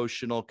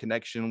emotional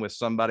connection with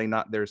somebody,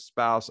 not their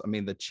spouse, I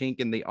mean, the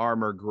chink in the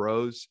armor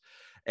grows.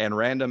 And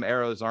random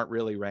arrows aren't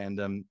really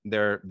random.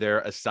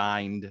 They're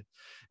assigned.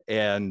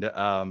 And,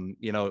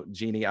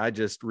 Jeannie, I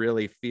just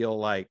really feel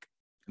like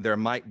there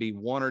might be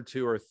 1 or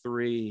 2 or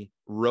 3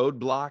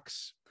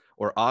 roadblocks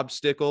or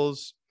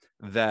obstacles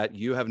that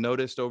you have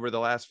noticed over the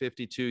last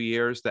 52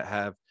 years that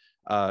have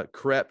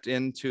crept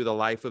into the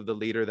life of the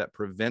leader that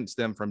prevents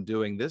them from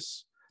doing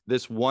this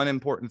one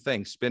important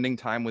thing, spending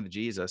time with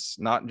Jesus,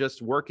 not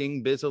just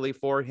working busily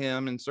for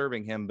him and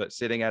serving him, but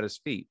sitting at his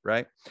feet,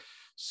 right?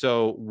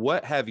 So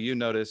what have you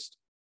noticed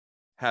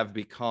have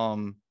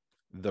become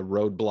the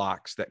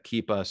roadblocks that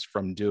keep us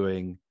from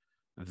doing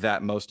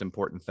that most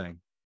important thing?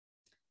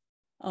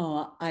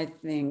 Oh, I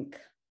think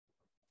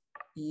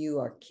you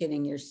are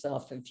kidding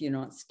yourself if you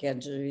don't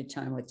schedule your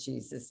time with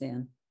Jesus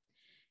in.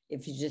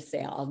 If you just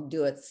say, I'll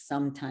do it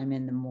sometime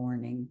in the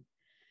morning,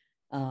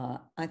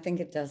 I think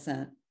it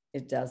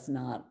does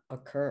not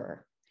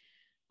occur.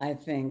 I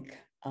think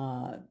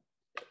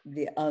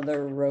the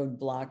other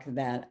roadblock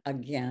that,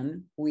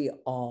 again, we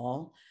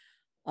all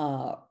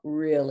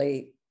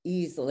really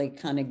easily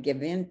kind of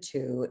give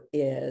into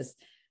is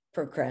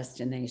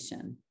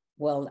procrastination.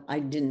 Well, I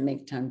didn't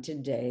make time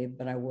today,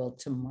 but I will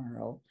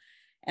tomorrow.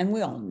 And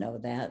we all know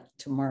that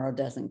tomorrow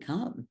doesn't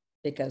come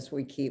because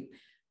we keep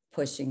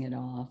pushing it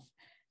off.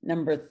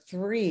 Number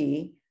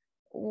 3,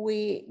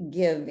 we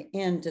give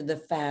in to the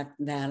fact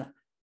that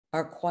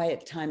our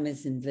quiet time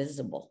is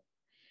invisible.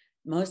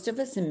 Most of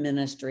us in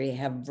ministry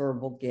have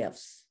verbal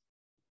gifts.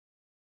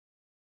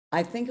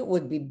 I think it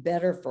would be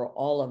better for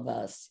all of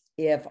us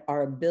if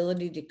our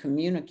ability to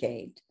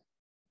communicate,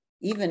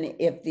 even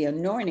if the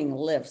anointing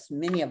lifts,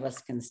 many of us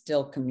can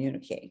still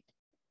communicate.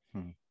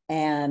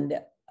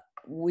 And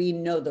we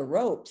know the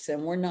ropes,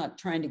 and we're not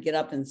trying to get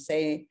up and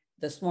say,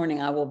 this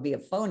morning I will be a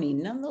phony.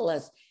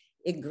 Nonetheless,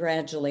 it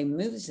gradually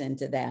moves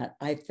into that.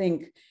 I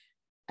think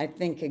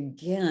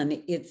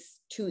again, it's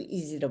too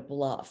easy to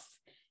bluff.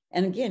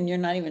 And again, you're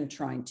not even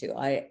trying to.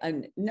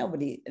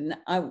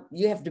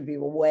 You have to be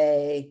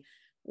way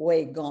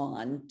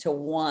gone to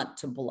want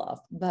to bluff.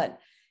 But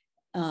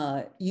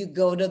you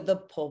go to the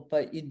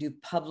pulpit, you do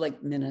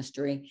public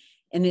ministry,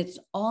 and it's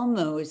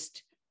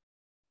almost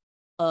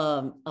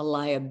a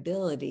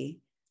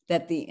liability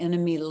that the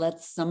enemy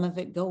lets some of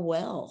it go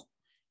well.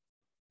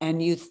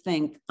 And you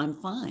think, I'm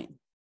fine.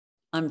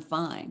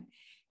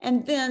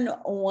 And then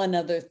one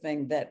other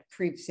thing that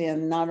creeps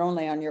in, not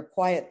only on your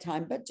quiet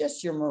time, but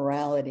just your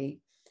morality.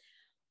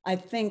 I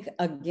think,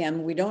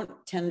 again, we don't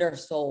tend our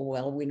soul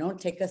well. We don't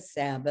take a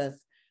Sabbath.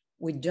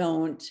 We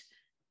don't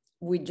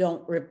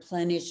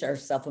replenish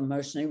ourselves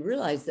emotionally.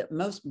 Realize that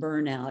most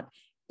burnout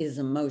is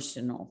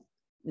emotional,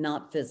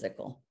 not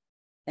physical.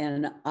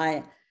 And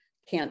I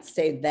can't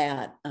say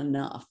that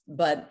enough.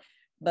 But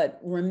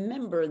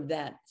remember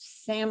that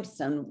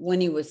Samson,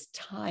 when he was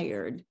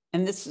tired,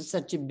 and this is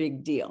such a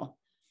big deal,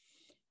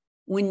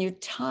 when you're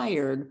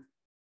tired,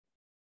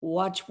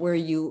 watch where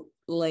you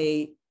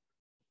lay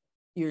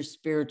your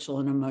spiritual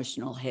and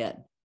emotional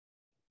head.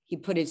 He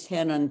put his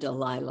head on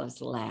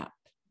Delilah's lap.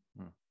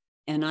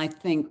 And I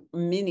think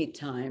many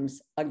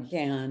times,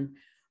 again,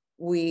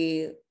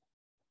 we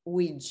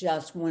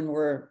just, when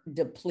we're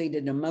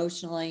depleted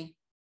emotionally,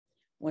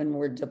 when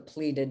we're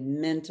depleted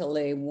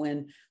mentally,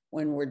 when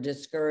we're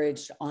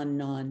discouraged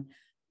on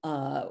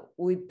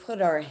we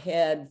put our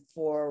head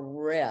for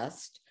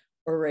rest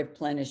or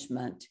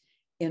replenishment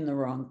in the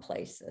wrong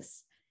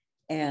places.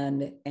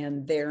 And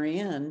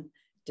therein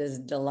does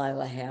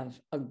Delilah have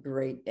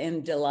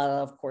and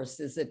Delilah, of course,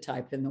 is a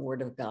type in the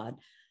Word of God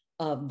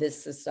of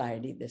this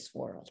society, this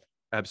world.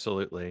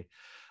 Absolutely.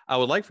 I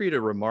would like for you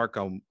to remark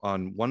on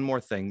one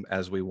more thing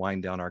as we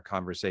wind down our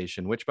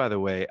conversation, which, by the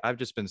way, I've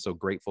just been so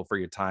grateful for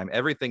your time.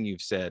 Everything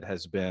you've said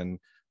has been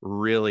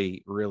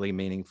really, really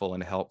meaningful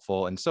and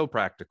helpful and so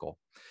practical.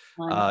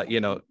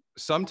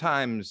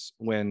 Sometimes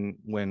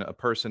when a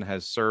person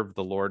has served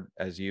the Lord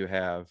as you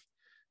have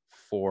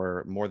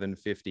for more than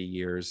 50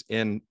 years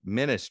in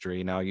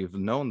ministry, now you've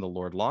known the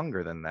Lord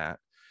longer than that,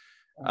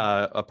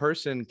 a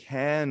person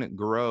can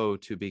grow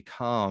to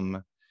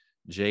become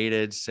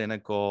jaded,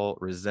 cynical,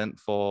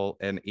 resentful,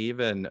 and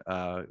even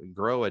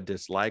grow a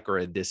dislike or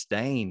a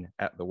disdain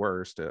at the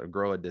worst,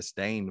 grow a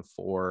disdain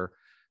for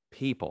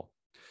people.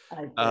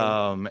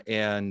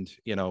 And,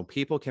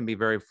 people can be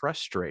very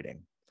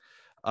frustrating.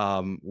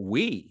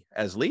 We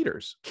as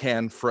leaders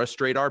can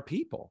frustrate our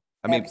people.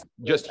 I mean,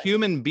 just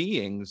human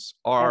beings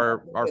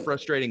are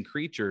frustrating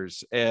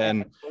creatures.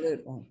 And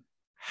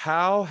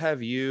how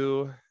have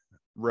you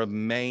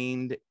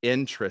remained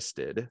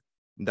interested?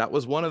 That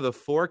was one of the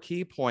 4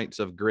 key points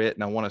of grit.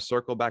 And I want to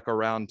circle back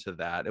around to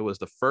that. It was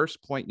the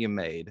first point you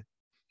made.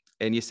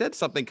 And you said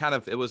something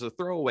it was a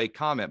throwaway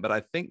comment, but I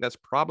think that's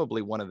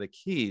probably one of the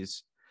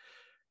keys.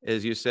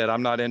 Is you said,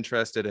 I'm not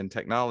interested in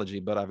technology,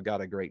 but I've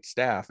got a great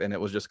staff. And it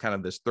was just kind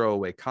of this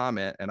throwaway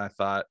comment. And I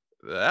thought,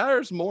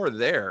 there's more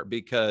there,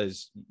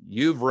 because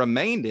you've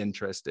remained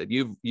interested.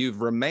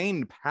 You've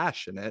remained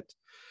passionate,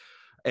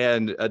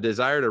 and a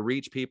desire to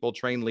reach people,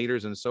 train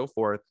leaders, and so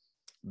forth,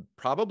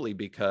 probably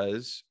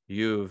because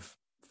you've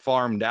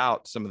farmed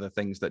out some of the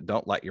things that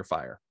don't light your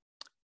fire.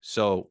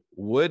 So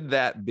would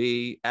that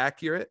be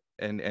accurate?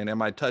 And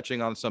am I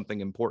touching on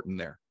something important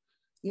there?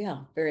 Yeah,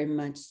 very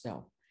much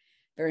so.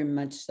 Very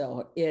much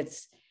so.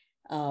 It's,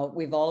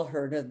 we've all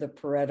heard of the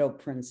Pareto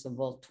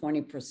principle.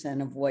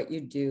 20% of what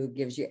you do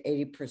gives you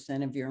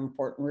 80% of your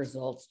important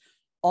results,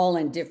 all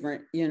in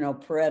different,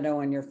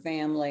 Pareto in your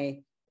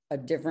family, a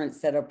different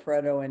set of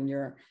Pareto in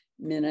your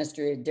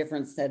ministry, a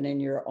different set in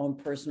your own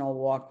personal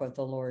walk with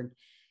the Lord.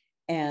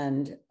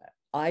 And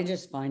I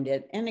just find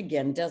it, and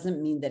again,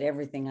 doesn't mean that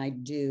everything I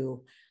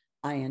do,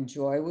 I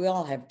enjoy. We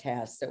all have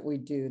tasks that we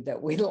do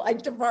that we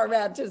like to farm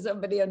out to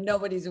somebody and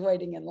nobody's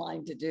waiting in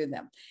line to do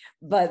them.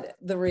 But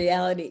the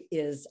reality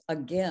is,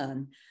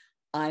 again,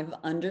 I've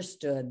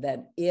understood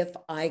that if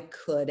I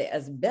could,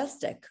 as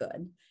best I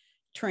could,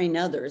 train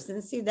others,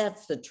 and see,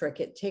 that's the trick.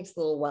 It takes a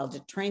little while to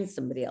train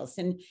somebody else.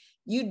 And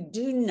you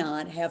do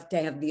not have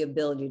to have the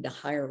ability to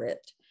hire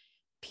it.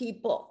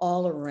 People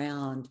all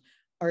around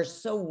are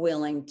so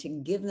willing to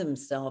give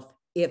themselves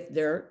if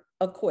they're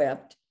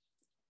equipped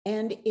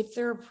and if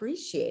they're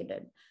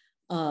appreciated.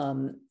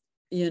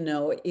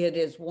 It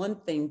is one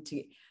thing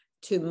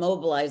to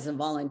mobilize and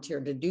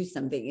volunteer to do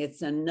something.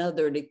 It's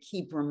another to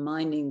keep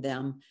reminding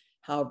them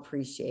how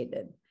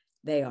appreciated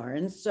they are.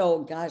 And so,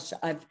 gosh,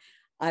 I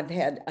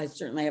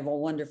certainly have a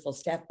wonderful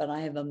staff, but I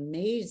have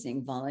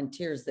amazing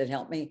volunteers that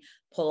help me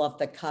pull off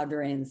the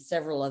cadre and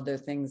several other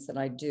things that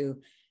I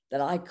do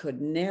that I could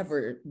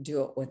never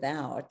do it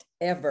without,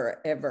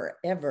 ever, ever,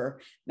 ever.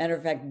 Matter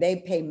of fact, they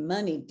pay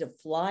money to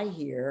fly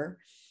here,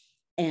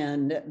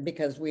 and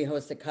because we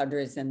host the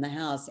cadres in the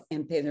house,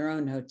 and pay their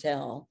own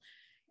hotel.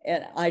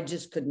 And I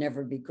just could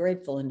never be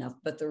grateful enough.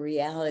 But the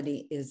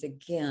reality is,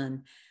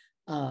 again,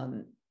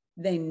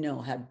 they know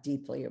how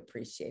deeply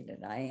appreciated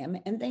I am,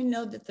 and they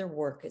know that their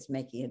work is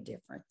making a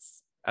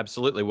difference.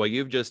 Absolutely. Well,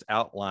 you've just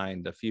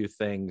outlined a few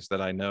things that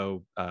I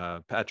know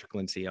Patrick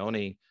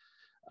Lencioni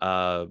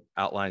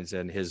outlines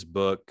in his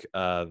book,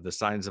 The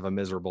Signs of a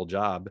Miserable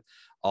Job,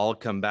 all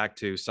come back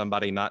to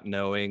somebody not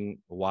knowing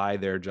why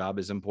their job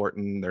is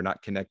important. They're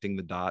not connecting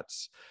the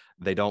dots.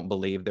 They don't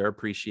believe they're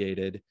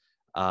appreciated.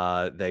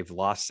 They've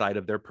lost sight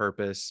of their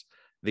purpose.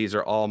 These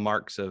are all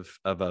marks of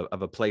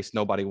a place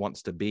nobody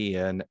wants to be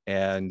in.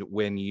 And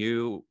when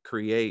you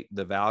create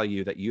the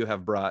value that you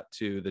have brought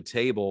to the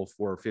table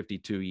for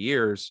 52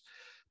 years,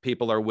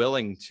 people are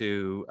willing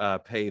to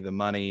pay the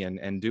money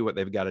and do what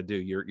they've got to do.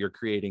 You're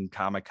creating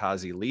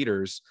kamikaze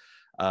leaders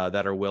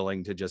that are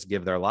willing to just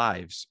give their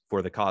lives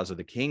for the cause of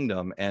the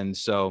kingdom. And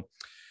so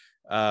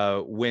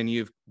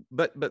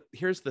but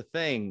here's the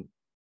thing,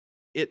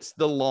 it's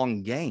the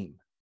long game.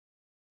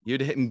 You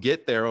didn't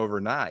get there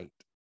overnight.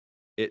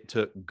 It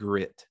took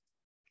grit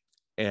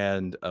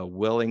and a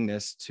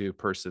willingness to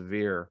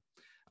persevere.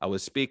 I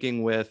was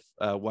speaking with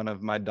one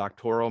of my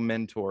doctoral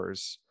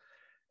mentors,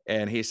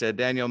 and he said,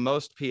 Daniel,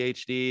 most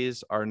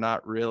PhDs are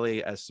not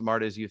really as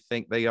smart as you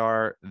think they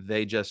are.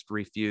 They just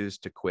refuse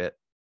to quit.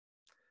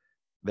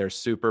 They're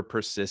super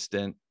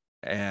persistent.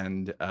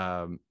 And,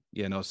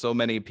 so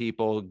many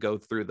people go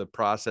through the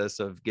process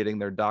of getting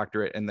their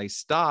doctorate and they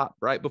stop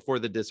right before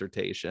the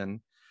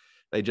dissertation.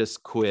 They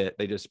just quit.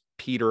 They just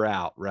peter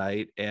out,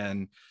 right?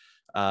 And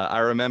I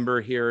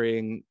remember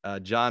hearing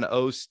John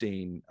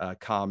Osteen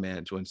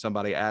comment when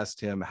somebody asked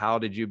him, how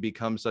did you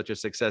become such a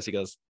success? He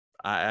goes,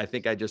 I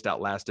think I just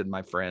outlasted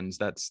my friends.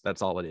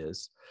 That's all it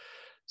is.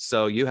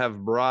 So you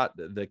have brought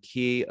the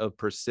key of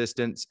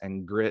persistence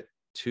and grit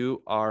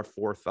to our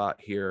forethought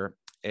here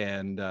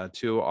and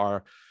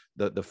to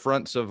the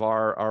fronts of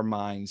our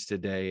minds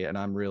today. And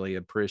I'm really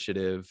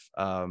appreciative.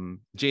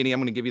 Jeannie, I'm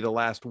going to give you the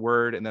last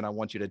word, and then I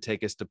want you to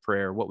take us to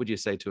prayer. What would you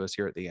say to us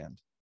here at the end?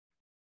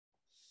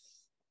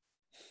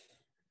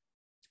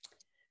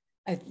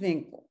 I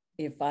think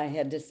if I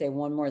had to say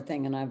one more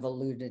thing, and I've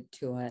alluded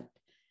to it,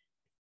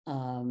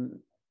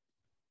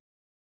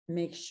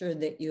 make sure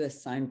that you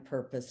assign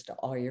purpose to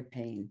all your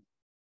pain,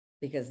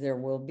 because there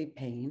will be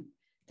pain.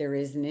 There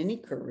is in any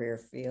career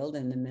field,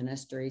 and the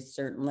ministry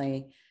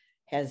certainly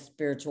has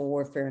spiritual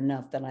warfare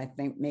enough that I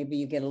think maybe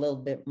you get a little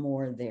bit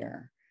more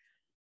there.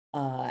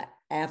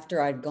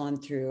 After I'd gone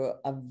through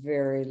a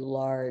very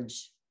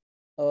large,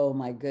 oh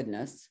my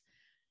goodness,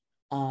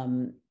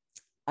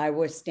 I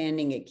was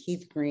standing at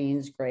Keith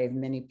Green's grave.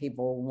 Many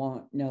people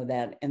won't know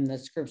that. And the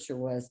scripture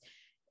was,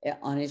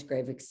 on his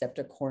grave, except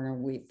a corn of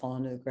wheat fall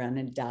into the ground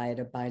and die, it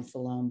abides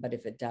alone. But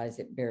if it dies,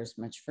 it bears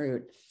much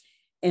fruit.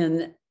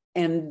 And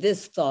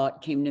this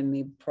thought came to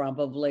me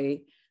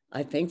probably,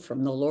 I think,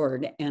 from the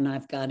Lord. And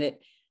I've got it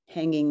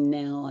hanging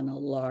now on a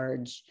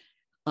large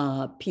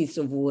piece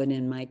of wood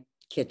in my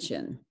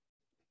kitchen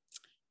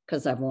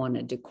because I've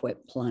wanted to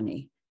quit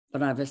plenty,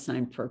 but I've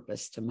assigned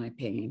purpose to my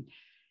pain.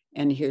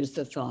 And here's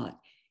the thought: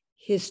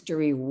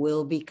 history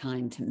will be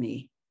kind to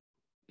me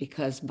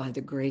because by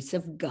the grace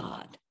of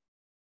God,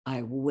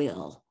 I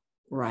will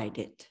write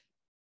it.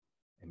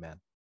 Amen.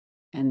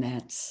 And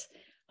that's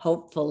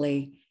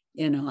hopefully,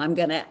 I'm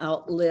going to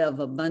outlive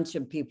a bunch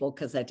of people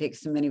because I take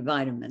so many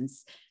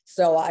vitamins.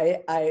 So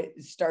I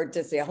start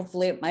to say,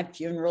 hopefully at my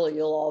funeral,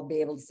 you'll all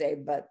be able to say,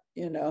 but,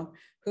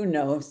 who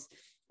knows?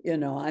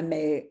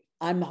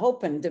 I'm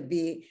hoping to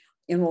be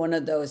in one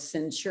of those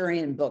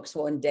centurion books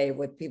one day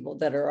with people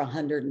that are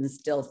 100 and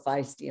still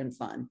feisty and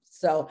fun.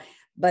 So,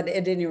 but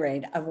at any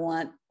rate, I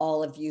want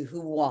all of you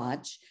who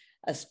watch,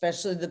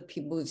 especially the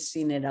people who've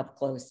seen it up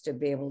close, to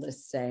be able to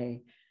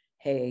say,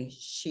 hey,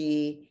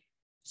 she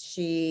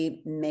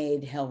she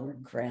made hell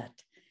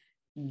regret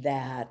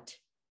that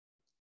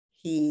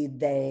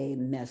they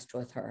messed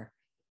with her,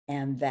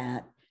 and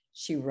that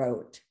she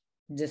wrote,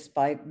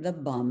 despite the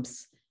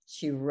bumps,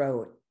 she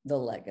wrote the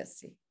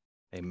legacy.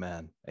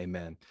 Amen.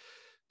 Amen.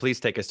 Please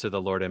take us to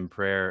the Lord in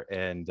prayer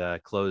and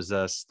close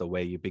us the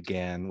way you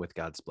began, with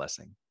God's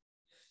blessing.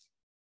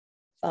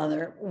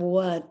 Father,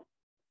 what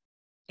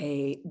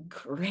a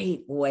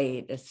great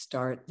way to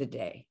start the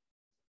day.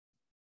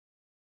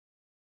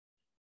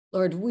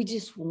 Lord, we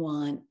just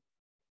want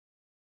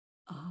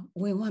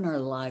our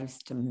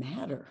lives to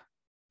matter.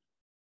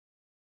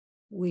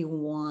 We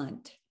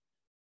want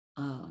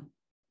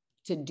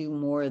to do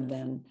more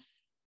than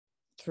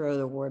throw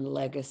the word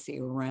legacy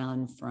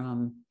around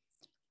from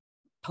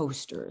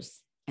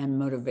posters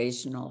and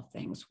motivational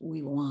things.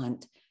 We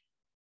want,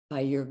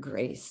 by your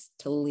grace,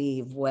 to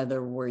leave,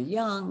 whether we're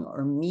young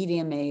or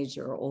medium age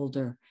or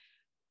older,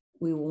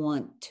 we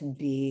want to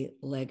be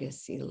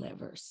legacy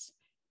livers.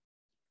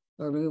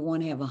 Lord, we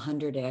want to have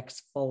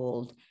 100x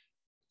fold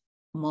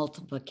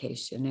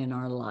multiplication in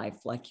our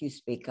life, like you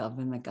speak of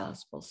in the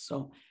gospel.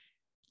 So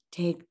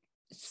take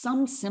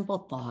some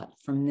simple thought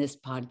from this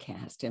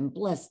podcast and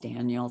bless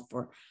Daniel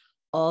for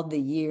all the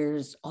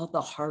years, all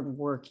the hard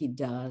work he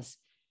does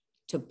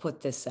to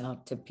put this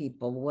out to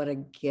people. What a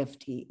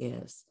gift he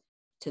is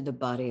to the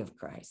body of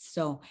Christ.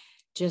 So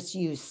just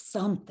use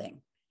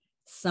something,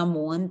 some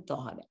one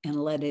thought,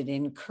 and let it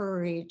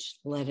encourage,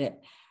 let it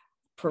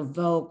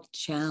provoke,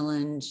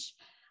 challenge,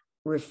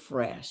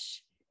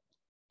 refresh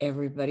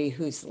everybody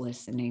who's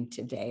listening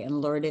today.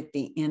 And Lord, at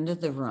the end of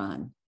the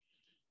run,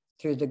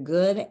 through the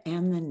good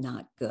and the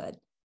not good,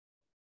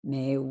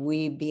 may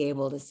we be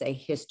able to say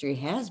history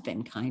has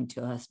been kind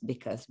to us,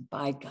 because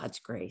by God's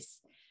grace,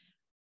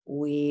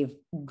 we've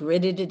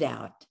gritted it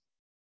out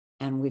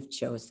and we've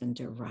chosen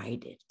to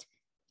write it.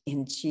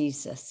 In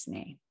Jesus'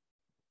 name,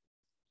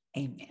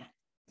 amen.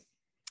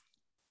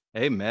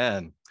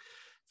 Amen.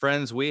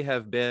 Friends, we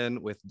have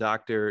been with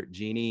Dr.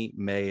 Jeannie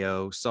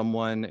Mayo,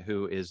 someone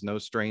who is no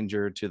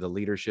stranger to the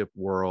leadership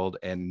world.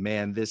 And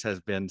man, this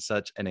has been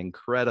such an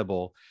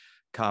incredible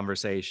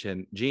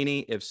conversation.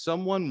 Jeannie, if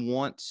someone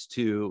wants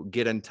to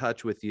get in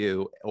touch with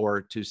you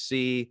or to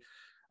see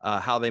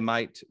how they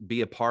might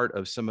be a part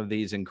of some of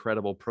these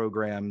incredible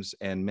programs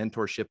and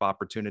mentorship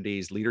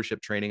opportunities,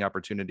 leadership training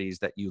opportunities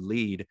that you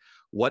lead,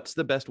 what's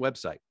the best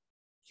website?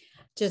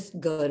 Just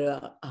go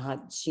to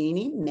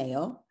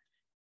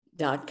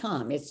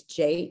JeannieMayo.com. It's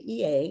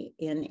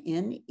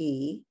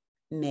JeAnne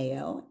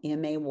Mayo,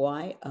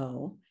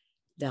 MAYO.com.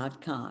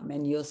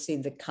 And you'll see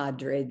the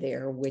cadre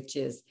there, which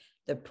is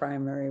the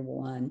primary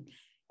one,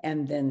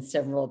 and then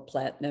several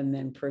Platinum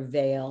and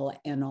Prevail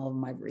and all of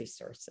my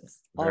resources.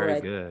 Very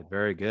good.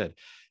 Very good.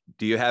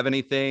 Do you have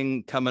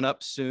anything coming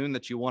up soon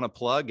that you want to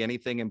plug?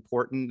 Anything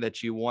important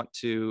that you want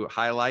to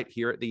highlight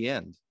here at the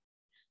end?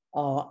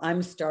 Oh,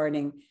 I'm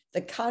starting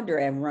the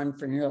cadre I've run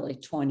for nearly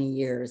 20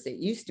 years. It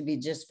used to be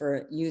just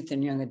for youth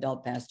and young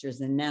adult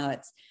pastors, and now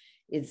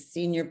it's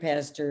senior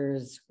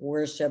pastors,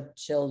 worship,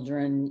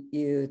 children,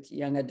 youth,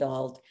 young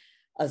adult,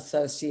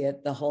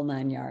 associate, the whole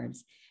 9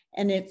 yards.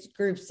 And it's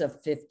groups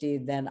of 50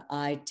 that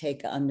I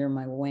take under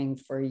my wing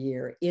for a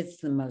year. It's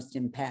the most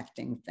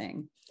impacting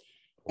thing.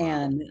 Wow.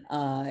 And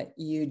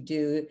you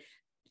do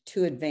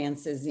 2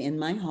 advances in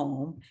my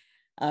home.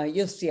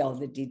 You'll see all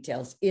the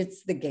details.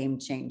 It's the game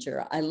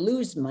changer. I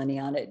lose money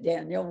on it,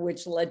 Daniel,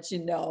 which lets you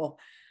know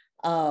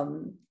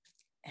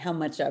how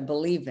much I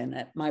believe in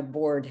it. My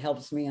board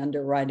helps me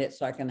underwrite it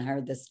so I can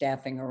hire the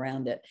staffing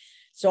around it.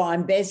 So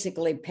I'm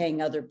basically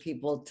paying other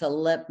people to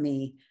let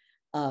me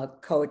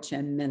coach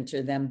and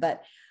mentor them.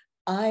 But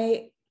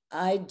I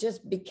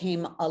just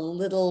became a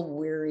little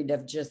wearied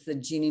of just the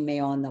Jeannie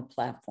Mayo on the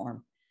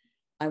platform.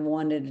 I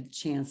wanted a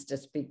chance to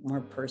speak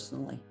more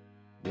personally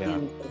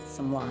into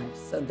some lives.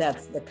 So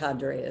that's the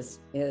cadre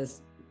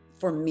is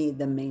for me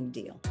the main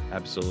deal.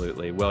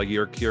 Absolutely. Well,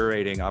 you're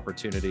curating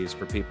opportunities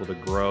for people to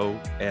grow,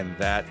 and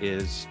that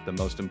is the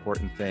most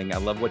important thing. I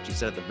love what you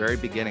said at the very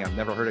beginning. I've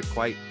never heard it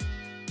quite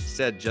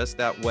said just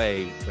that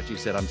way, but you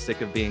said, I'm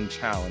sick of being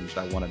challenged.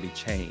 I want to be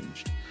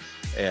changed.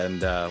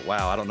 And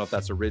wow, I don't know if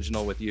that's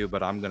original with you,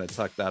 but I'm going to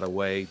tuck that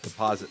away,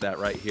 deposit that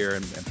right here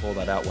and pull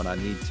that out when I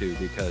need to,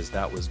 because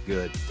that was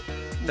good.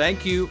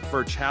 Thank you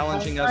for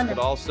challenging us, but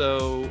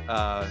also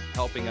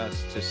helping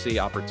us to see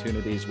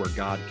opportunities where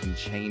God can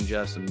change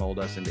us and mold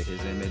us into his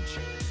image.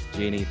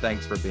 Jeannie,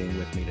 thanks for being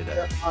with me today.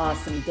 You're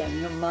awesome,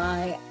 Daniel.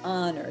 My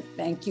honor.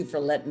 Thank you for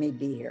letting me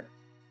be here.